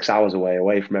 6 hours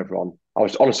away from everyone. I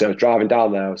was driving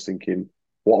down there. I was thinking,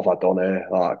 what have I done here?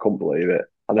 Like, I couldn't believe it.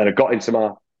 And then I got into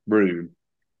my room.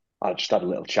 I just had a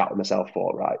little chat with myself.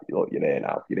 Thought, right, look, you're here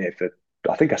now. You're here for.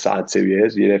 I think I signed 2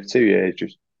 years. You're here for 2 years.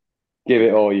 Just give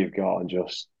it all you've got and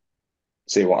just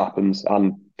see what happens.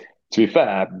 And to be fair,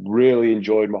 I really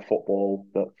enjoyed my football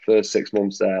the first 6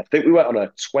 months there. I think we went on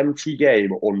a 20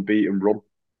 game unbeaten run.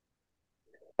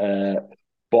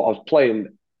 But I was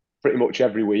playing pretty much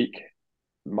every week,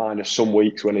 minus some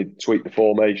weeks when he tweaked the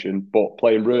formation, but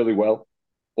playing really well,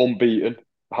 unbeaten,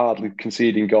 hardly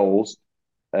conceding goals.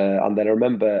 And then I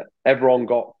remember everyone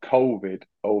got COVID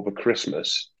over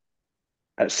Christmas,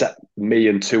 except me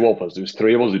and two others. There was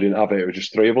three of us who didn't have it. It was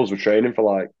just three of us were training for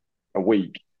like a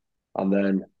week. And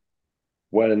then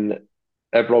when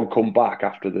everyone come back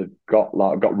after they got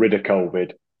rid of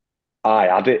COVID, I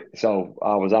had it, so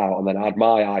I was out, and then I had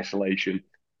my isolation.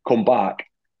 Come back,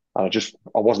 and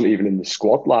I wasn't even in the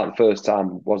squad. Like the first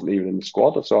time, wasn't even in the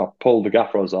squad. So I pulled the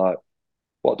gaffer. I was like,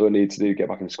 "What do I need to do to get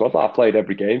back in the squad?" Like, I played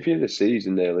every game for you this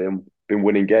season nearly, and been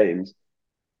winning games.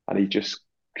 And he just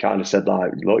kind of said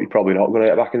like, "Look, you're probably not going to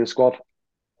get back in the squad."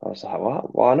 I was like,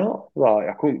 "What? Why not?" Like,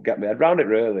 I couldn't get my head around it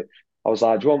really. I was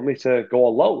like, "Do you want me to go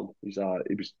on loan?"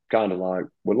 He was kind of like,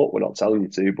 "Well, look, we're not telling you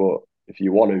to, but if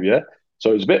you want to, yeah." So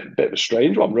it was a bit of a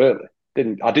strange one, really.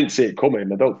 I didn't see it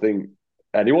coming. I don't think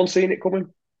anyone's seen it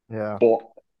coming. Yeah, But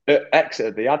at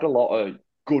Exeter, they had a lot of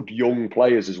good young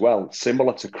players as well,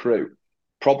 similar to Crew.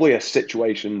 Probably a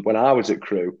situation when I was at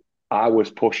Crew, I was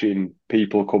pushing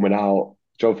people coming out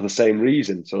for the same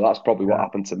reason. So that's probably what yeah,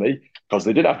 happened to me because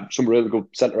they did have some really good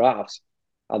centre halves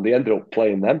and they ended up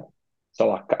playing them.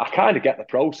 So I kind of get the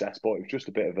process, but it was just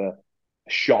a bit of a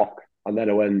shock. And then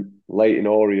I went late in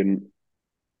Orient.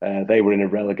 They were in a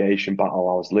relegation battle.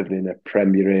 I was living in a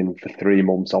Premier Inn for 3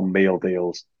 months on meal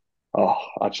deals. Oh,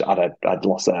 I'd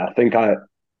lost there.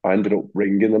 I ended up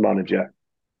ringing the manager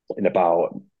in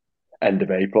about end of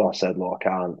April. I said, "Look,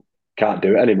 I can't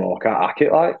do it anymore. I can't hack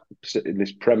it like sitting in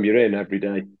this Premier Inn every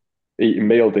day, eating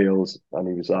meal deals." And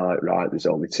he was like, "Right, there's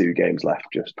only 2 games left.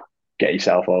 Just get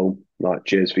yourself home. Like,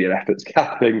 cheers for your efforts."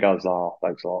 I think I was like, "Oh,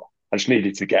 thanks a lot." I just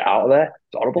needed to get out of there.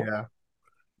 It's horrible. yeah,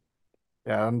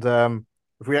 yeah. And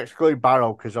if we exclude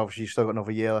Barrow, because obviously you've still got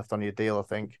another year left on your deal, I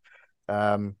think.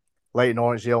 Um, Leighton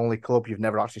Orient's the only club you've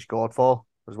never actually scored for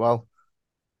as well.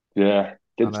 Yeah,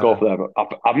 didn't And score for them.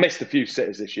 But I've missed a few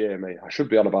sitters this year, mate. I should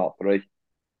be on about three.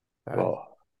 uh, But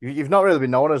you've not really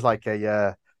been known as like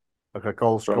a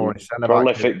goal scoring centre back.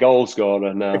 prolific goal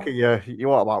scorer Look now. at you. You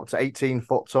what about 18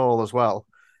 foot tall as well,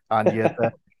 and you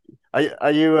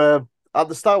are you at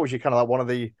the start was you kind of like one of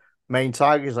the main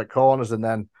targets at corners, and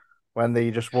then when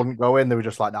they just wouldn't go in, they were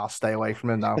just like, "I'll stay away from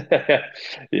him now."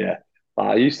 Yeah.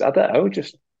 I don't know,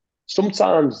 just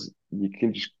sometimes you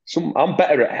can I'm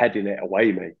better at heading it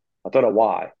away, mate. I don't know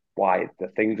why. Why the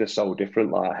things are so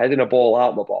different. Like heading a ball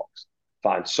out my box,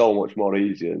 find so much more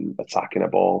easy than attacking a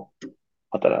ball.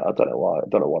 I don't know why. I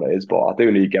don't know what it is, but I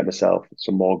do need to get myself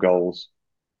some more goals,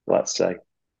 let's say.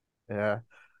 Yeah.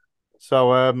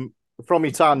 So from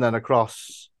your time then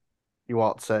across,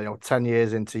 10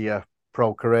 years into your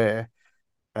pro career,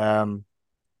 um,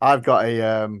 I've got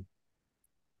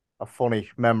a funny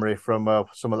memory from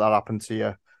some of that happened to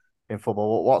you in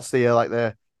football. What's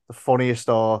the funniest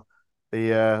or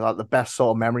the like the best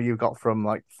sort of memory you've got from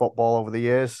like football over the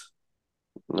years?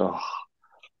 Oh,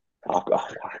 I,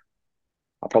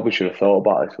 I probably should have thought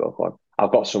about this one.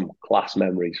 I've got some class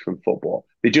memories from football.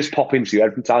 They just pop into you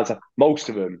every time. So most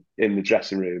of them in the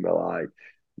dressing room are like,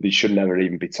 they should never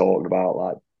even be talking about.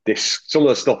 Like this, some of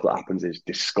the stuff that happens is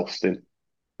disgusting.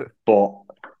 But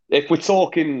if we're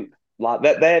talking like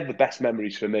they're the best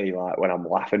memories for me, like when I'm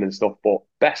laughing and stuff. But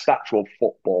best actual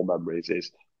football memories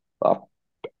is I've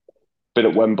been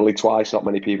at Wembley twice. Not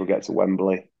many people get to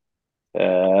Wembley.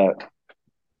 Uh,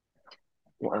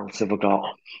 what else have I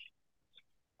got?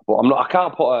 But I'm not. I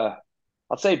can't put a.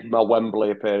 I'd say my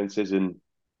Wembley appearances and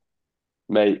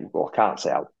mate. Well, I can't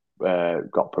say I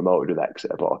got promoted with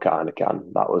Exeter, but I kind of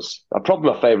can. That was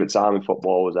probably my favourite time in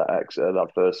football was at Exeter.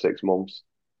 That first 6 months.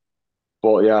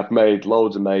 But yeah, I've made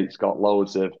loads of mates, got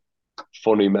loads of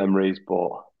funny memories, but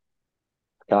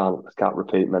I can't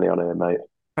repeat many on here, mate.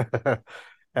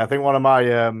 Yeah, I think one of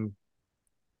my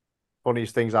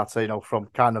funniest things I'd say, from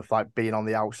kind of like being on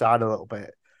the outside a little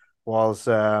bit was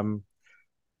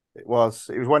it was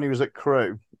when he was at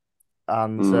Crew,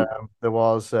 and Mm. there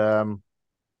was a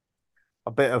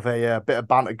bit of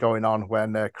banter going on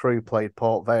when Crew played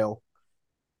Port Vale,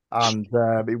 and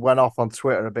it went off on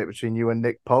Twitter a bit between you and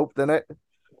Nick Pope, didn't it?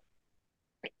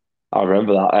 I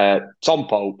remember that. Tom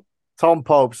Pope, Tom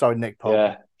Pope, sorry, Nick Pope.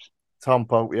 yeah, Tom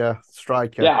Pope, yeah,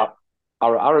 striker. yeah.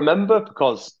 I remember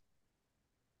because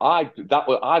I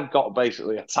got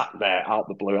basically attacked there out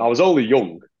the blue. I was only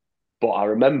young, but I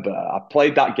remember I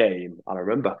played that game, and I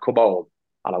remember I come home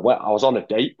and I was on a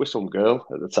date with some girl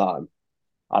at the time,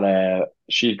 and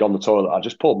she'd gone to the toilet. I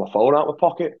just pulled my phone out of my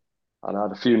pocket, and I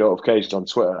had a few notifications on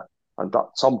Twitter, and that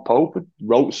Tom Pope had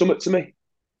wrote something to me.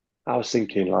 I was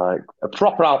thinking like a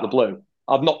proper out the blue.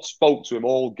 I've not spoke to him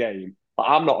all game. Like,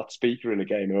 I'm not a speaker in a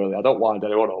game early. I don't wind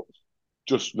anyone up.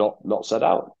 Just not said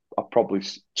out. I probably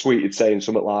tweeted saying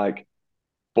something like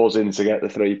buzzing to get the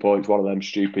 3 points, one of them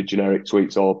stupid generic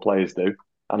tweets all players do.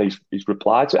 And he's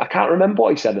replied to it. I can't remember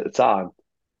what he said at the time,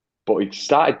 but he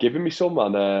started giving me some,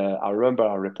 and I remember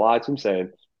I replied to him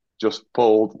saying, "Just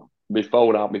pulled my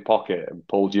phone out my pocket and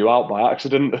pulled you out by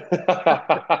accident."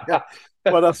 Yeah.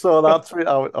 When I saw that tweet,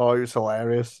 it was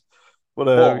hilarious. But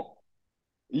But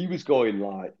he was going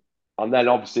like, and then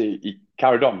obviously he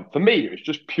carried on. For me, it was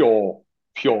just pure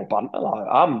banter. Like,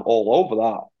 I'm all over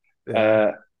that.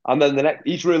 yeah, And then the next,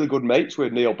 he's really good mates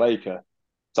with Neil Baker,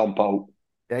 Tom Pope.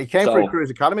 yeah, he came through So Cruise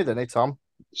Academy, didn't he, Tom?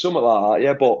 something like that,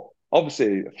 yeah. But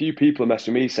obviously, a few people are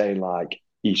messaging me saying like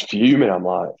he's fuming. I'm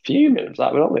like fuming. It's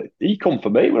like he come for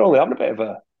me. We're only having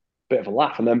a bit of a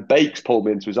laugh. And then Bakes pulled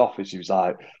me into his office. He was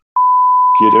like,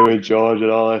 "You doing, George?"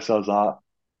 and all this. I was like,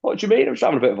 "What do you mean?" I'm just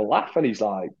having a bit of a laugh. And he's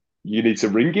like, "You need to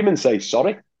ring him and say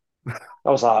sorry." I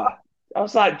was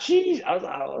like, "Geez," I was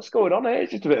like, "What's going on here?"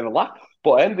 It's just a bit of a laugh.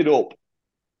 But I ended up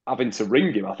having to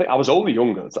ring him. I think I was only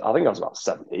younger. I think I was about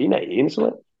 17, 18 or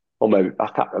something. Or maybe, I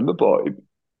can't remember. But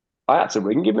I had to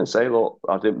ring him and say, "Look,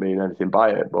 I didn't mean anything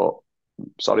by it, but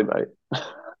sorry, mate."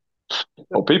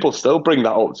 But people still bring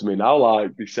that up to me now.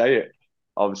 Like, they say it.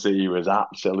 Obviously, he was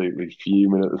absolutely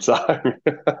fuming at the time.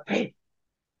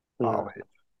 Oh, mate.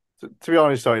 To be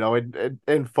honest, though,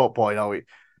 in football,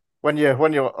 when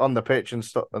you're on the pitch and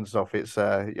stuff, it's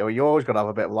you always got to have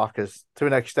a bit of luck, because to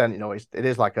an extent, it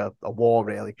is like a war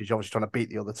really, because you're obviously trying to beat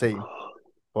the other team.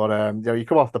 But you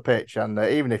come off the pitch, and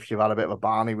even if you've had a bit of a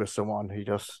barney with someone, you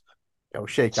just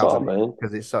shake That's hands what I mean.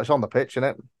 because it's on the pitch, isn't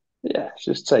it? Yeah,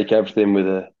 just take everything with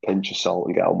a pinch of salt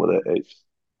and get on with it.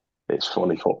 It's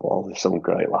funny football. There's some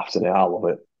great laughs in it. I love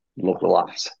it. Love the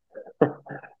laughs.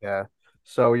 Yeah.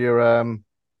 So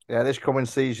this coming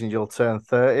season you'll turn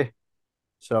 30.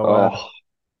 So Oh,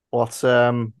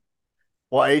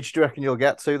 what age do you reckon you'll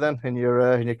get to then in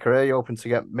your career? You hoping to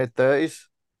get mid-30s?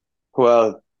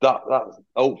 well, that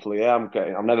hopefully, yeah,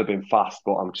 I've never been fast,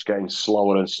 but I'm just getting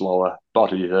slower and slower.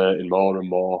 Body hurting more and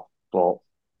more. But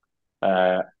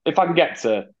if I can get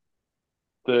to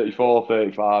 34,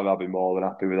 35, I'll be more than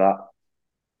happy with that.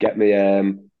 Get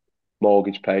me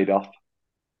mortgage paid off.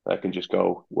 I can just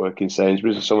go work in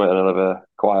Sainsbury's or something and live a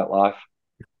quiet life.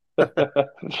 Yeah,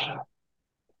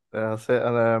 that's it.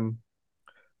 And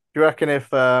do you reckon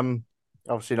if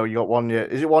obviously you got 1 year,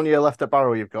 is it 1 year left at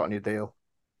Barrow you've got on your deal?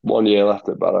 1 year left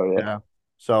at Barrow, yeah. Yeah.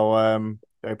 So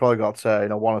you probably got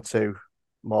one or two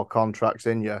more contracts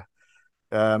in you.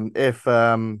 If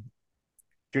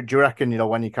do you reckon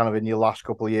when you're kind of in your last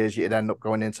couple of years you'd end up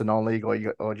going into non-league, or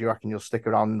do you reckon you'll stick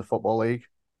around in the football league?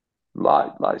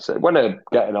 Like I said, when I'm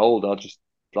getting old, I'll just,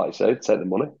 like I said, take the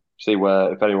money. See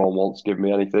where, if anyone wants to give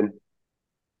me anything.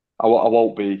 I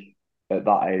won't be at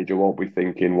that age. I won't be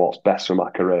thinking what's best for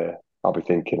my career. I'll be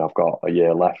thinking I've got a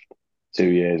year left, 2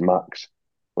 years max.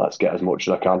 Let's get as much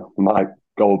as I can. Might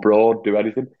go abroad, do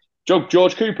anything.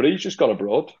 George Cooper, he's just gone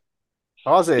abroad.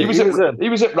 Oh, was He he? was He at was he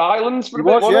was at Rylands for he a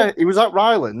bit, was, wasn't yeah. He was at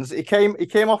Rylands. He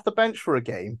came off the bench for a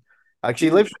game.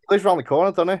 Actually, he? he lives around the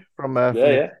corner, doesn't he? From Yeah,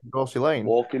 your yeah. Gorsey Lane.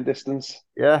 Walking distance.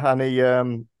 Yeah,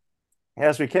 and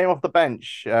Yeah, so he came off the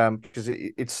bench because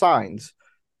it signed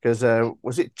because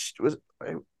was it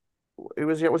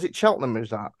Cheltenham?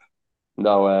 Was that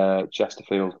No,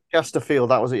 Chesterfield. Chesterfield?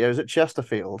 That was it. Yeah, it was at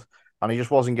Chesterfield, and he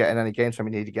just wasn't getting any games. So he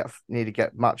needed to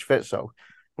get match fit. So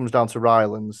comes down to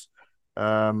Rylands.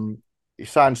 He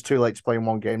signs too late to play in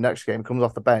one game. Next game comes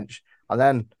off the bench, and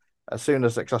then as soon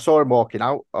as because I saw him walking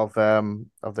out of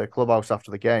the clubhouse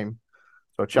after the game,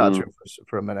 so I chatted to him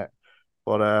for a minute.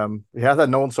 But yeah,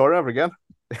 then no one saw him ever again.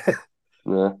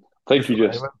 Yeah, I think he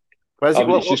just. Where's he?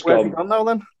 He's just Where's he gone now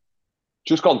then?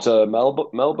 just gone to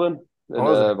Melbourne in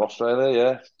Oh, is it? Australia.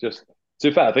 Yeah, just to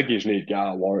be fair, I think he just needs to get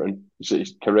out of Warrington.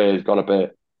 His career's gone a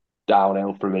bit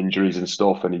downhill from injuries and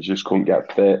stuff, and he just couldn't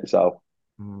get fit. So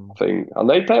I think, and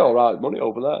they pay all right money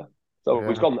over there. So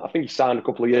he's Yeah. gone. I think he signed a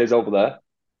couple of years over there.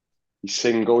 He's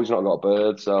single. He's not got a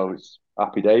bird, so it's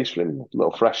happy days for him. A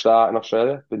little fresh start in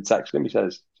Australia. Been texting him. He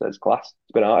says class.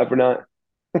 He's been out every night.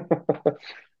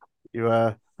 You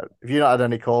have you not had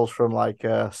any calls from like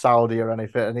Saudi or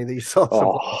anything, any of these sorts of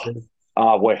Oh, places?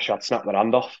 I wish I'd snapped their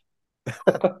hand off.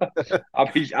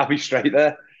 I'll be straight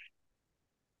there.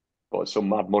 But it's some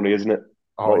mad money, isn't it?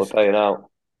 Oh, What they're paying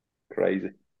out. Crazy.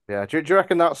 yeah. Do you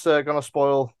reckon that's going to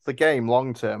spoil the game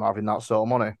long term having that sort of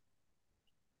money?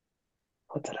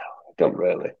 I don't know.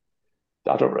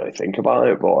 I don't really think about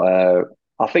it, but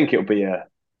I think it'll be a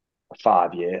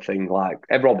 5 year thing. Like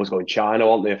everyone was going China,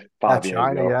 weren't they, Yeah, 5 years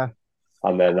China, ago? yeah.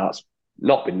 And then that's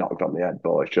not been knocked on the head,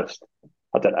 but it's just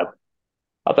I don't know.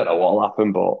 I don't know what'll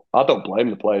happen, but I don't blame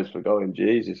the players for going.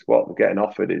 Jesus, what they're getting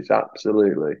offered is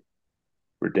absolutely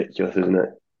ridiculous, isn't it?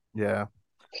 Yeah.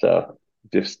 So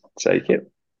just take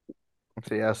it.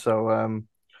 So yeah, so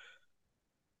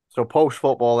post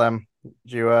football then,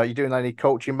 do you doing any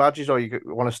coaching badges or you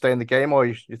want to stay in the game or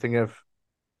you thinking of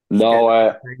just No,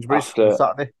 getting Sainsbury's on after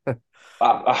Saturday?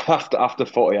 after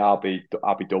footy, I'll be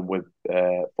done with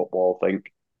football. I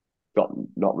think got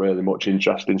not really much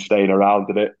interest in staying around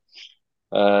in it.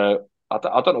 Uh, I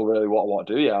don't know really what I want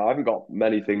to do. Yeah, I haven't got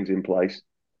many things in place.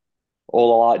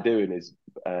 All I like doing is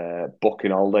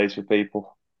booking holidays for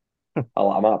people.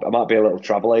 I might be a little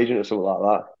travel agent or something like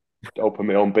that. Open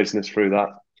my own business through that.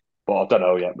 But I don't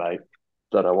know yet, mate.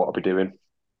 Don't know what I'll be doing.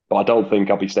 But I don't think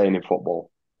I'll be staying in football.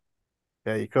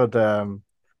 Yeah, you could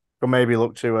maybe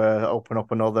look to open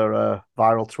up another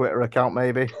viral Twitter account,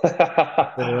 maybe.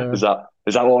 Is that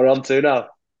what we're on to now?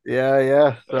 Yeah,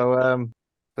 yeah. So,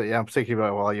 but yeah, I'm particularly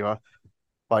about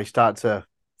while you start to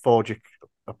forge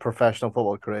a professional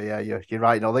football career. Yeah, you're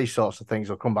right. You know, these sorts of things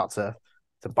will come back to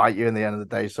bite you in the end of the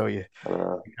day. So you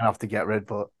have to get rid.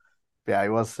 But yeah, it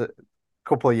was a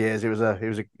couple of years. It was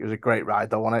a great ride,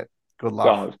 though, wasn't it? Good laugh.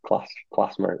 Oh, it was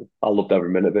class, mate. I loved every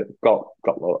minute of it.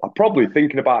 I'm probably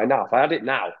thinking about it now. If I had it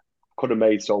now, I could have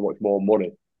made so much more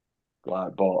money.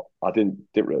 Like, but I didn't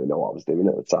really know what I was doing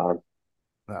at the time.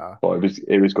 No. But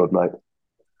it was good, mate.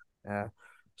 Yeah.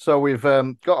 So we've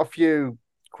got a few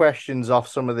questions off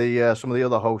some of the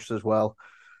other hosts as well.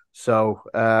 So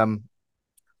I'll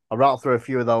rattle through a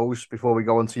few of those before we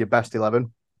go into your best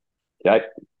 11. Okay.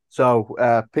 So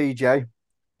PJ,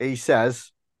 he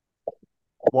says,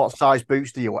 what size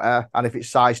boots do you wear? And if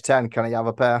it's size 10, can he have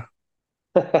a pair?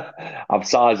 I'm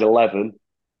size 11,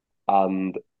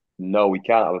 and no, we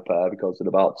can't have a pair because they're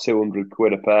about 200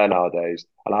 quid a pair nowadays,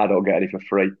 and I don't get any for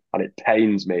free, and it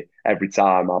pains me every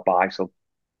time I buy some.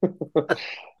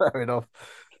 Fair enough.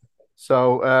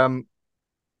 So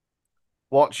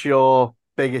what's your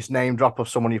biggest name drop of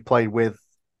someone you've played with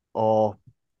or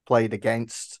played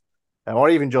against?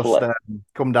 Or even just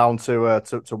come down to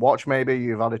watch, maybe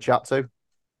you've had a chat to?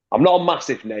 I'm not a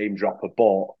massive name dropper,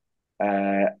 but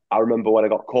I remember when I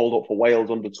got called up for Wales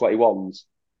under 21s,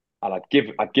 and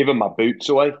I'd given my boots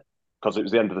away because it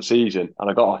was the end of the season, and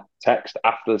I got a text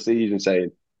after the season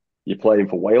saying, "You're playing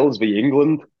for Wales v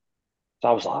England." So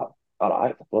I was like, "All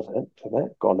right,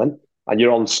 go on then." And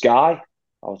you're on Sky.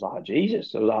 I was like,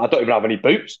 "Jesus!" I don't even have any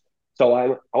boots. So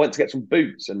I went to get some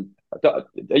boots, and are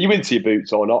you into your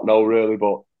boots or not? No, really,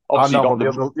 but I obviously you know,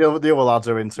 got but the other lads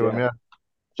are into him, yeah. yeah.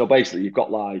 So basically, you've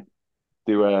got like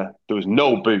there was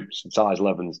no boots in size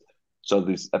 11s. So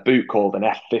there's a boot called an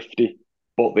F50,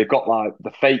 but they've got like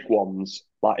the fake ones.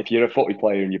 Like if you're a footy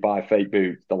player and you buy fake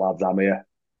boots, the lads I'm here.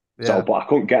 So, Yeah. but I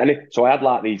couldn't get any. So I had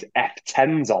like these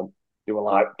F10s on. They were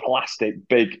like plastic,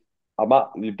 big.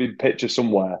 You'd be pictures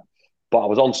somewhere, but I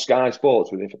was on Sky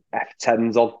Sports with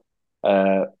F10s on,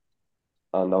 and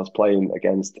I was playing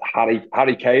against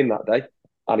Harry Kane that day,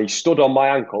 and he stood on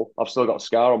my ankle. I've still got a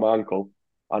scar on my ankle,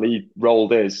 and he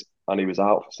rolled his, and he was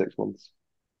out for 6 months.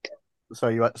 So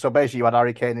basically you had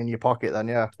Harry Kane in your pocket then,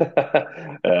 yeah. Well,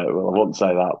 I wouldn't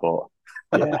say that, but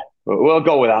yeah, we'll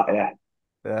go with that. Yeah.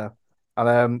 Yeah.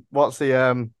 And what's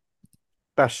the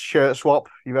best shirt swap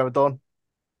you've ever done?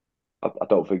 I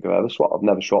don't think I've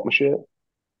never swapped my shirt.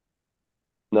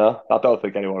 No, I don't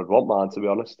think anyone would want mine, to be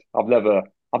honest. I've never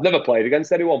played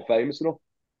against anyone famous enough.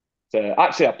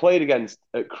 Actually, I played against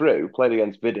at Crew, played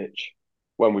against Vidic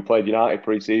when we played United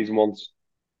pre-season once.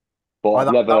 But Oh, I've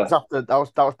that was never, after that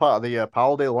was part of the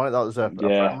Powell deal, wasn't it? That was a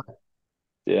yeah, friendly.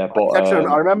 yeah,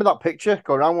 I remember that picture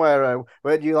going around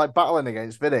where you like battling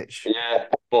against Vidic. yeah,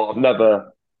 but I've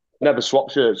never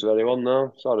swapped shirts with anyone.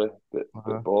 No, sorry, bit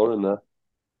boring there.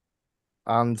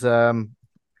 And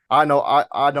I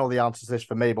know the answer to this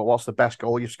for me, but what's the best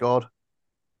goal you've scored?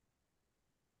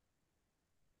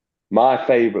 My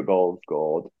favourite goal I've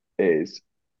scored is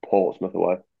Portsmouth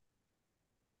away. Is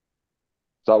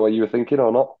that what you were thinking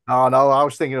or not? Oh no, I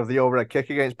was thinking of the overhead kick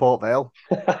against Port Vale.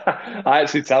 I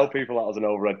actually tell people that was an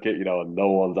overhead kick, and no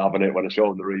one's having it when I show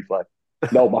them the replay.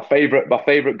 No, my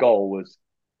favourite goal was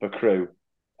for Crew,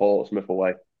 Portsmouth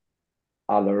away.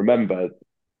 And I remember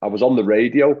I was on the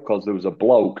radio because there was a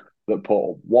bloke that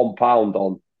put £1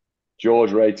 on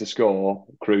George Ray to score,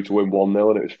 Crew to win 1-0,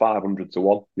 and it was 500 to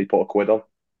 1. And he put a quid on.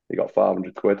 He got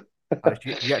 500 quid. Did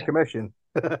you get commission?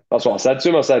 That's what I said to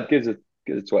him. I said, give us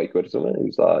 20 quid or something. He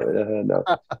was like, no.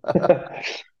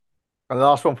 And the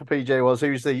last one for PJ was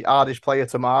who's the hardest player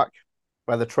to mark,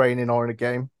 whether training or in a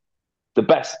game? The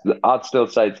best, I'd still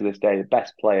say to this day, the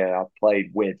best player I've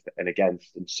played with and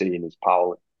against and seen is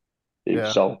Powell. He was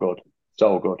Yeah, so good.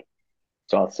 So good.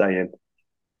 So I'd say him.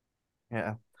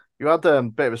 yeah. You had a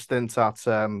bit of a stint at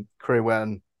Crewe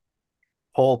when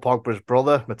Paul Pogba's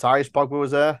brother, Matthias Pogba,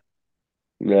 was there.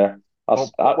 Yeah.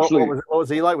 That's actually, What was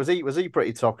he like? Was he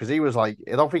pretty tough? Because he was like,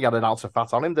 I don't think he had an ounce of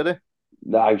fat on him, did he?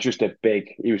 no, he was just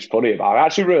he was funny about it. I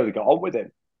actually really got on with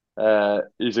him. I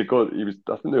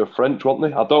think they were French, weren't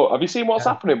they? Have you seen what's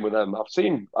Yeah. happening with them? I've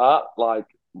seen like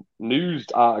news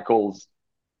articles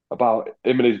about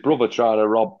him and his brother trying to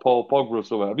rob Paul Pogba or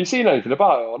something. Have you seen anything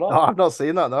about it or No, not? I've not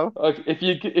seen that, no.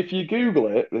 If you Google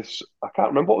it, I can't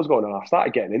remember what was going on. I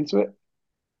started getting into it,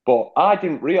 but I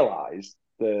didn't realise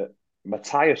that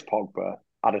Matthias Pogba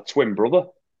had a twin brother.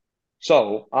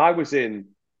 So I was in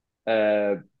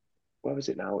where was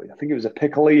it now? I think it was a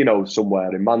Piccolino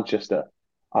somewhere in Manchester,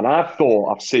 and I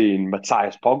thought I've seen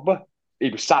Matthias Pogba. He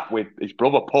was sat with his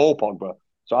brother Paul Pogba.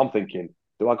 So I'm thinking,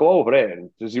 do I go over here? And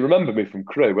does he remember me from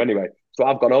Crew anyway? So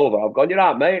I've gone over. I've gone, you're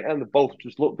right, mate. And they both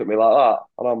just looked at me like that.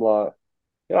 And I'm like,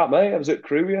 you're right, mate. I was at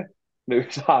Crew, yeah. And it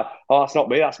was like, oh, that's not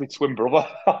me. That's my twin brother.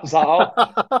 I was like, oh.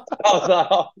 I was like,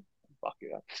 oh. Fuck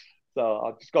yeah. So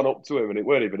I've just gone up to him and it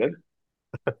weren't even him.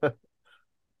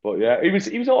 But yeah, he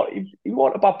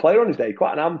wasn't a bad player on his day,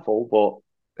 quite an handful, but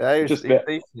Yeah, just a he was bit.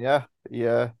 decent, yeah.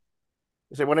 Yeah.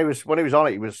 So when he was on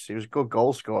it, he was a good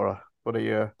goal scorer. But he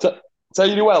T- Tell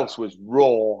you who else was raw,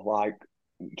 like,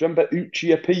 do you remember Uchi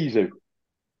Apizu?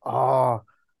 oh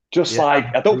Just yeah, like,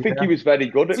 I don't think he yeah. was very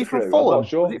good Is at he from Crew. I'm not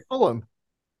Fulham? Was sure. he Fulham?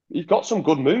 He's got some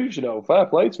good moves, fair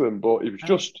play to him, but it was Yeah.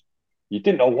 just, you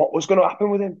didn't know what was going to happen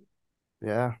with him.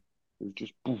 Yeah. It was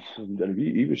just, poof, and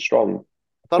he was strong.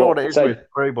 I don't know But what it I is with say,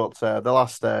 Crewe, but the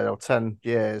last 10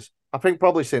 years, I think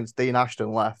probably since Dean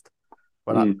Ashton left,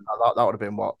 when mm, that would have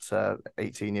been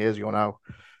 18 years ago now.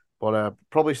 But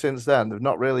probably since then, they've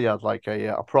not really had like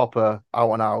a proper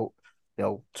out and out,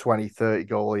 20, 30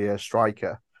 goal a year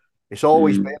striker. It's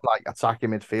always been mm, like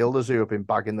attacking midfielders who have been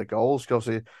bagging the goals. Because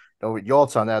with your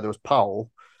time there was Powell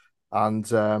and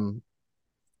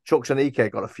Chuck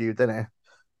Shanike got a few, didn't he?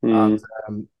 And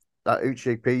mm. that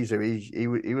Uche Pizu,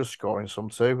 he was scoring some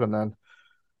too. And then,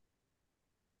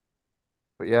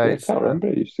 but yeah, Yeah, I it's can't remember.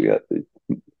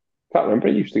 Can't remember.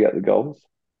 He used to get the goals.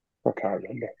 I can't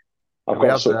remember. I've we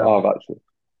got had so. Oh, I've actually.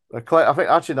 I think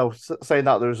actually no, saying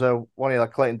that there was one of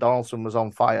like Clayton Donaldson was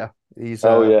on fire.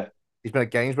 Oh yeah, He's been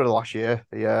at Gainsborough last year.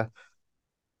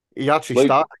 He actually Luke.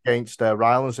 started against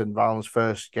Rylands in Rylands'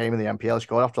 first game in the MPL. He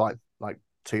scored after like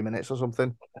 2 minutes or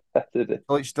something. Did it?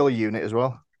 Well, he's still a unit as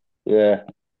well. Yeah.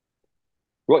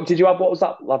 What did you have? What was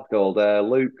that lad called?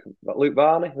 Luke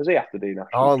Varney. Was he after Dean Ashton?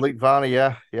 Oh, Luke Varney,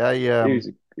 yeah, yeah. He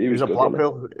He was was at good, wasn't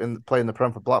Blackpool in playing the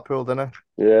Prem for Blackpool, didn't he?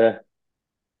 Yeah.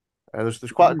 he?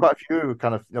 There's quite a few who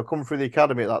kind of coming through the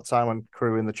academy at that time when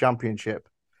Crewe in the Championship,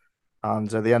 and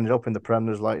they ended up in the Prem.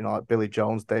 There's like Billy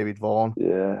Jones, David Vaughan,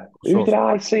 Yeah. Who sorts did of.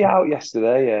 I see out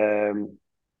yesterday?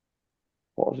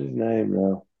 What was his name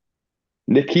now?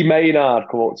 Nicky Maynard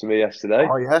come up to me yesterday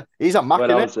Oh yeah, he's at Mac,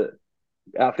 when I isn't it? was at.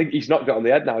 I think he's not got on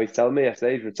the head now. He's telling me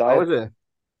yesterday he's Oh, retired. is it?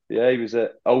 Yeah, he was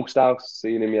at Oast House.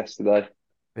 Seeing him yesterday.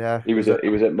 Yeah, He was at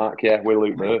Mac. Yeah, with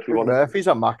Luke Murphy, Luke wasn't Murphy's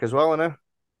at Mac as well, isn't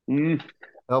he?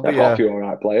 They'll They've be got a few all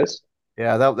right players.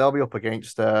 yeah, they'll be up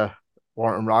against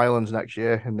Warrington Rylands next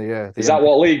year in the Is that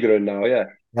what league they're in now? Yeah.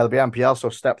 they'll be MPL, so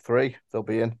step 3 they'll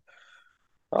be in.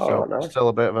 All So right, nice. still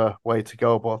a bit of a way to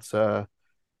go, but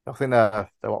I think they're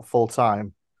what, full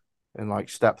time in like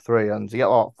step 3, and you get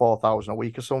like 4,000 a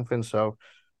week or something. So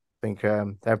I think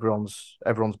everyone's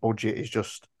budget is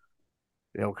just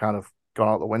kind of gone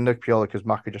out the window purely because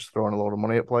Mac are just throwing a load of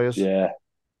money at players. Yeah,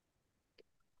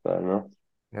 fair enough.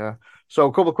 Yeah. So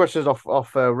a couple of questions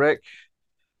off Rick.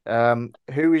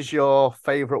 Who is your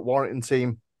favourite Warrington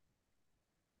team?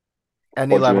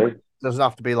 Any What do you level. mean? It doesn't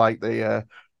have to be like the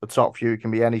top few. It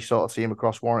can be any sort of team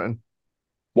across Warrington.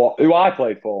 What? Who I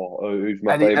played for? Or who's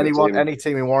my favourite team? Any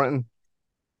team in Warrington.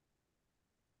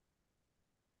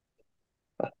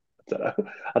 I don't know.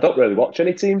 I don't really watch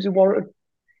any teams in Warrington.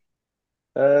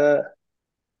 Uh,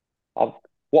 I've,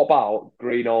 what about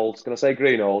Greenhalghs? Can I say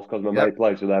Greenhalghs because my Yep. mate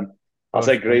plays with them? I'll Oh,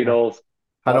 say sure, yeah. Greenhalghs.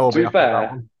 I know But we'll be after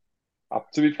that one.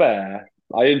 to be fair,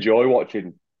 I enjoy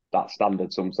watching that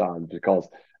standard sometimes because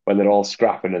when they're all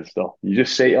scrapping and stuff, you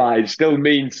just see like it still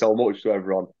means so much to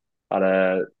everyone,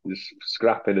 and just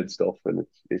scrapping and stuff, and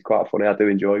it's quite funny. I do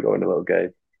enjoy going to a little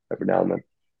game every now and then.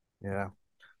 Yeah.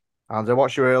 And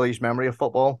what's your earliest memory of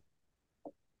football?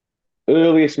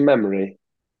 Earliest memory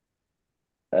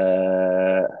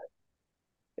uh,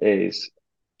 is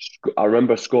I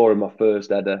remember scoring my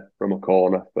first header from a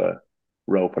corner for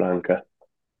rope and anchor.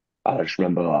 I just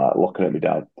remember looking at my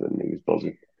dad and he was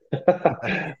buzzing.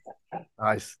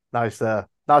 Nice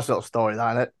little story,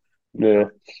 that, isn't it? Yeah,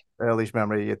 Earliest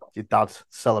memory, your dad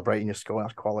celebrating your score.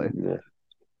 That's quality. yeah.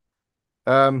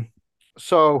 Um,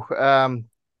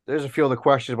 there's a few other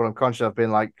questions, but I'm conscious I've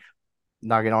been like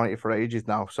nagging on at you for ages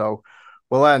now. So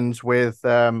we'll end with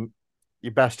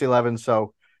your best 11.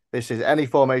 So this is any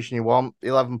formation you want,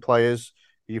 11 players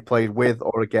you've played with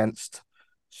or against.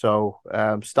 So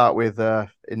start with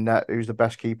in net, who's the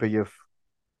best keeper you've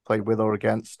played with or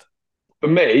against? For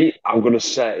me, I'm going to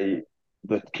say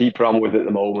the keeper I'm with at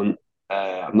the moment.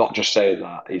 I'm not just saying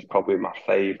that; he's probably my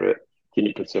favourite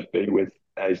keeper to be with.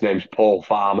 His name's Paul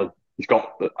Farman.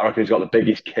 I reckon he's got the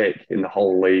biggest kick in the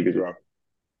whole league as well.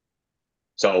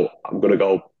 So I'm going to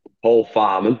go Paul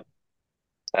Farman.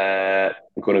 I'm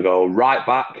going to go right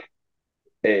back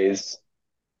is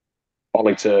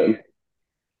Ollie Turton.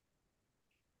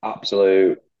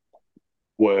 Absolute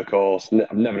workhorse.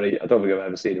 I don't think I've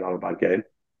ever seen him have a bad game.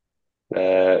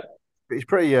 Uh, He's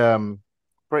pretty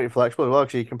flexible as well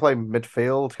because he can play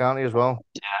midfield, can't he, as well?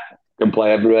 can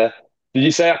play everywhere. Did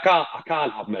you say I can't? I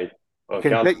can't have me. You Okay,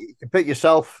 you can pick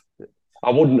yourself. I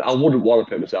wouldn't. I wouldn't want to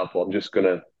pick myself, but I'm just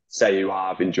gonna say who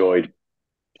I've enjoyed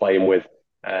playing with.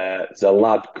 There's a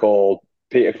lad called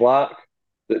Peter Clark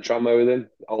that Tranmere with him.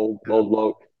 Old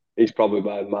bloke. He's probably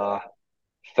my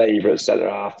favourite centre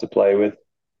half to play with.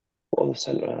 What other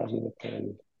centre halves have I played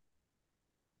with?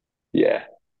 Yeah,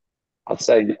 I'd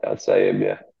say him.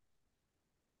 Yeah.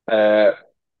 Uh,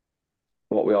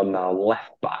 what are we on now?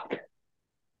 Left back.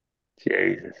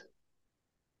 Jesus,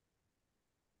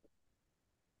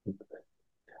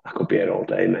 I could be here all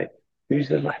day, mate. Who's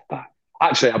the left back?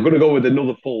 Actually, I'm going to go with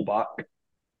another full back,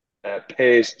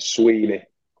 Piers Sweeney.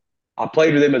 I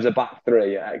played with him as a back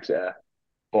 3 at Exeter,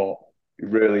 but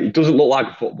he doesn't look like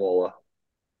a footballer.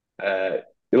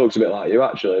 He looks a bit like you,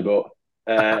 actually, but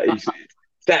he's If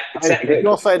you're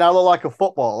technically, saying I look like a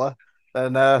footballer,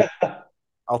 then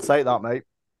I'll take that, mate.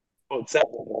 but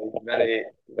technically, very,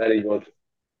 very good.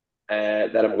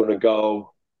 Then I'm going to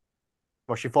go.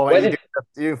 What's your Where formation? did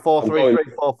You doing four I'm three going?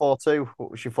 three 4-4-2?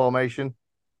 What was your formation?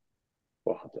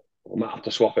 Well, I might have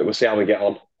to swap it. We'll see how we get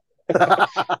on.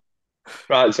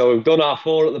 Right, so we've done our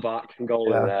 4 at the back and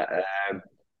goal in Yeah. there.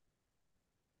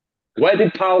 Where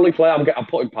did Powley play? I'm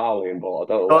putting Powley in, but I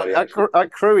don't know where he actually.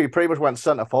 At Crew, he pretty much went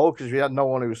centre forward because we had no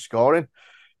one who was scoring.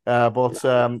 But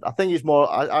I think he's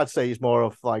more. I'd say he's more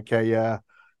of like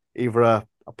either a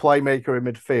playmaker in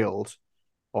midfield,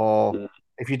 or Mm,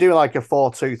 if you do like a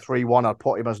 4-2-3-1, I'd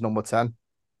put him as number 10.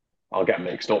 I'll get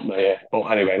mixed up there. But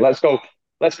anyway, let's go.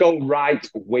 Let's go right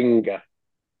winger.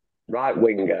 Right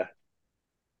winger.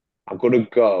 I'm gonna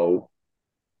go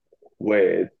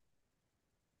with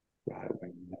right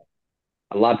winger.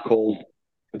 A lad called.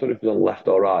 I don't know if he's on left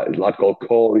or right. A lad called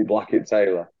Corey Blackett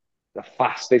Taylor. The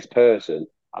fastest person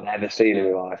I've ever seen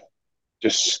in my life.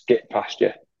 Just skip past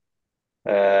you.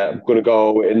 I'm gonna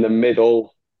go in the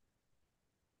middle.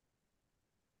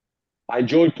 I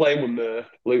enjoyed playing with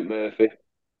Luke Murphy.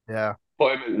 Yeah.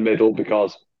 Put him in the middle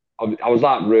because I was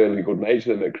like really good mates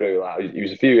with him at Crew. Like, he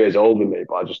was a few years older than me,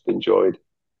 but I just enjoyed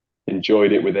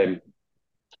it with him.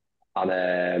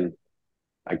 And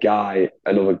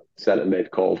another centre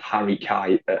mid called Harry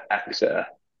Kite at Exeter.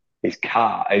 His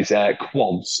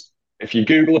quads If you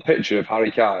Google a picture of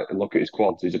Harry Kite and look at his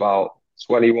quads, he's about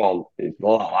 21. He's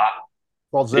like that.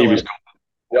 He Godzilla. was,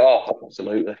 oh,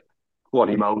 absolutely.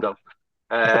 Quadimodo.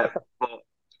 But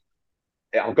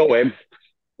yeah, I'll go in.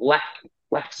 Left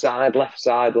side, left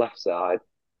side, left side.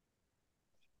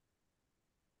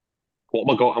 What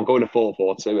am I going? I'm going to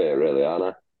 4-4-2 here, really, aren't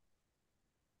I?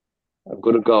 I'm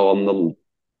going to go on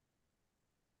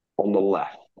the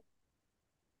left.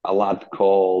 A lad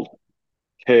called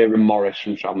Kieran Morris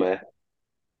from Tranmere.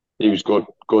 He was good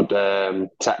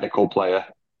technical player.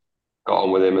 Got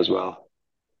on with him as well.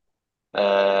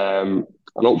 And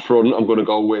up front, I'm going to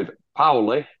go with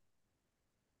Powley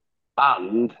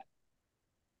and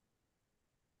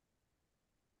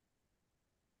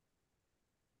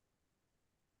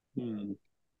I'm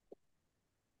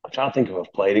trying to think if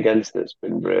I've played against it. It's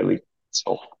been really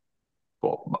tough.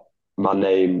 But my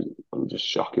name, I'm just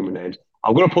shocking with names.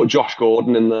 I'm going to put Josh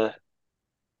Gordon in there.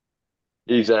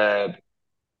 He's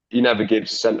he never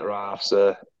gives centre halves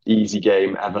a easy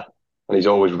game ever, and he's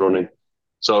always running.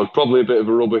 So probably a bit of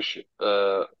a rubbish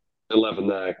 11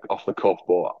 there off the cuff,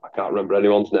 but I can't remember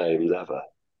anyone's names ever.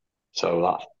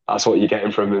 So that's what you're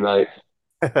getting from me, mate.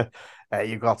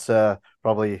 You've got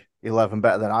probably 11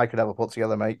 better than I could ever put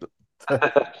together, mate.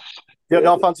 You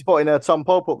don't fancy putting Tom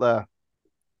Pope up there?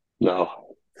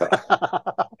 No,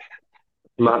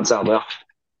 Matt's out there.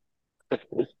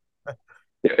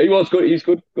 Yeah, he was good. He's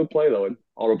good player though, and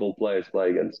horrible players to play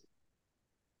against.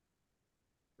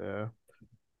 Yeah.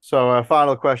 So,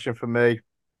 final question for me: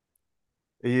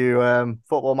 Are you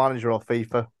Football Manager or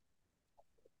FIFA?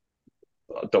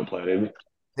 I don't play any.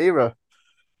 Either.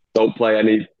 Don't play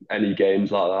any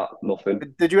games like that. Nothing.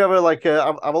 Did you ever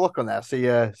have a look on there,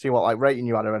 see what like rating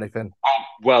you had or anything?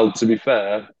 Well, to be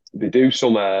fair, they do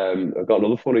some. I've got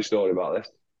another funny story about this.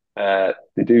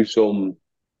 They do some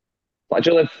like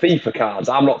do you know, FIFA cards.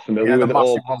 I'm not Yeah, familiar the with it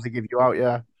all, massive ones they give you out.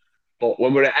 Yeah. but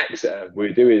when we're at Exeter,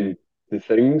 we're doing the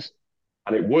things,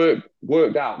 and it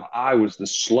worked out that I was the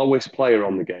slowest player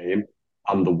on the game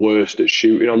and the worst at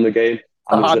shooting on the game.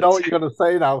 And I know what you're gonna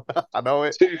say now. I know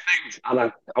it. two things. And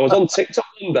I was on TikTok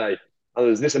one day, and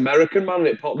there's this American man, and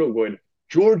it popped up going,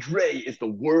 George Ray is the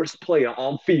worst player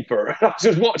on FIFA. And I was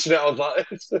just watching it. I was like,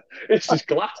 it's just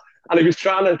glass. And he was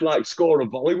trying to like score a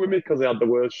volley with me because he had the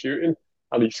worst shooting,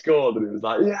 and he scored, and he was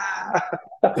like, yeah.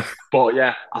 But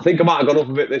yeah, I think I might have gone up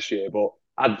a bit this year. But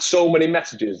I had so many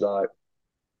messages like,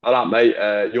 "All right, mate,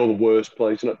 you're the worst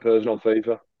person on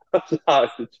FIFA."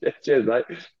 Cheers, mate.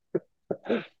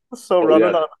 So But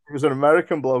random. yeah, He was an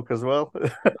American bloke as well.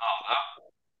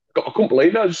 I couldn't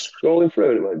believe that. I was scrolling through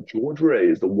and it went, George Ray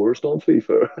is the worst on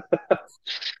FIFA. I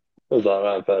was like,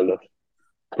 right, fair enough.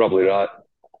 Probably right.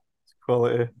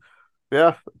 Quality.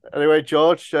 Yeah. Anyway,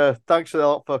 George, thanks a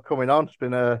lot for coming on. It's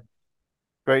been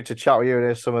great to chat with you and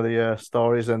hear some of the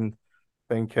stories. And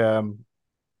I think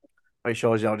it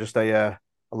shows, just a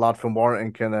lad from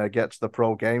Warrington can get to the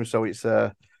pro game. So it's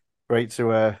great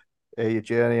to hear your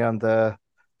journey. And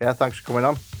yeah, thanks for coming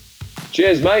on.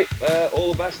 Cheers, mate.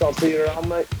 All the best. I'll see you around,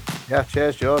 mate. Yeah,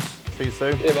 cheers, George. See you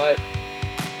soon. Yeah, mate.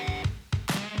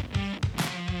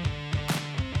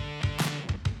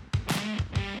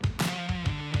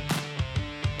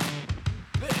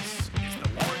 This is the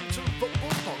Warrington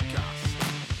Football Podcast.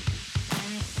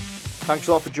 Thanks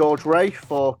a lot for George Ray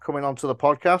for coming on to the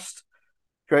podcast.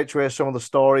 Great to hear some of the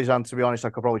stories, and to be honest,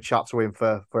 I could probably chat to him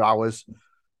for hours.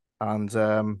 And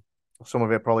some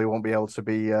of it probably won't be able to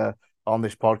be on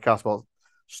this podcast, but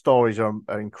stories are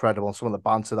incredible. And some of the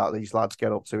banter that these lads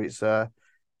get up to, it's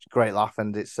great laugh,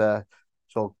 and it's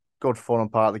all good fun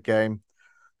and part of the game.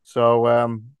 So I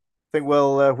think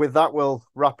we'll with that we'll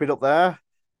wrap it up there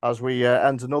as we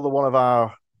end another one of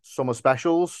our summer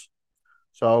specials.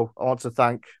 So I want to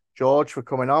thank George for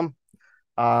coming on,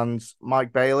 and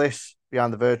Mike Bayliss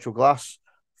behind the virtual glass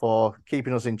for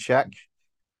keeping us in check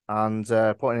and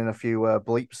putting in a few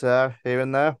bleeps there, here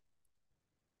and there.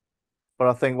 But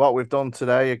I think what we've done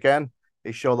today, again,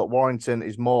 is show that Warrington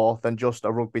is more than just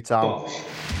a rugby town. Box.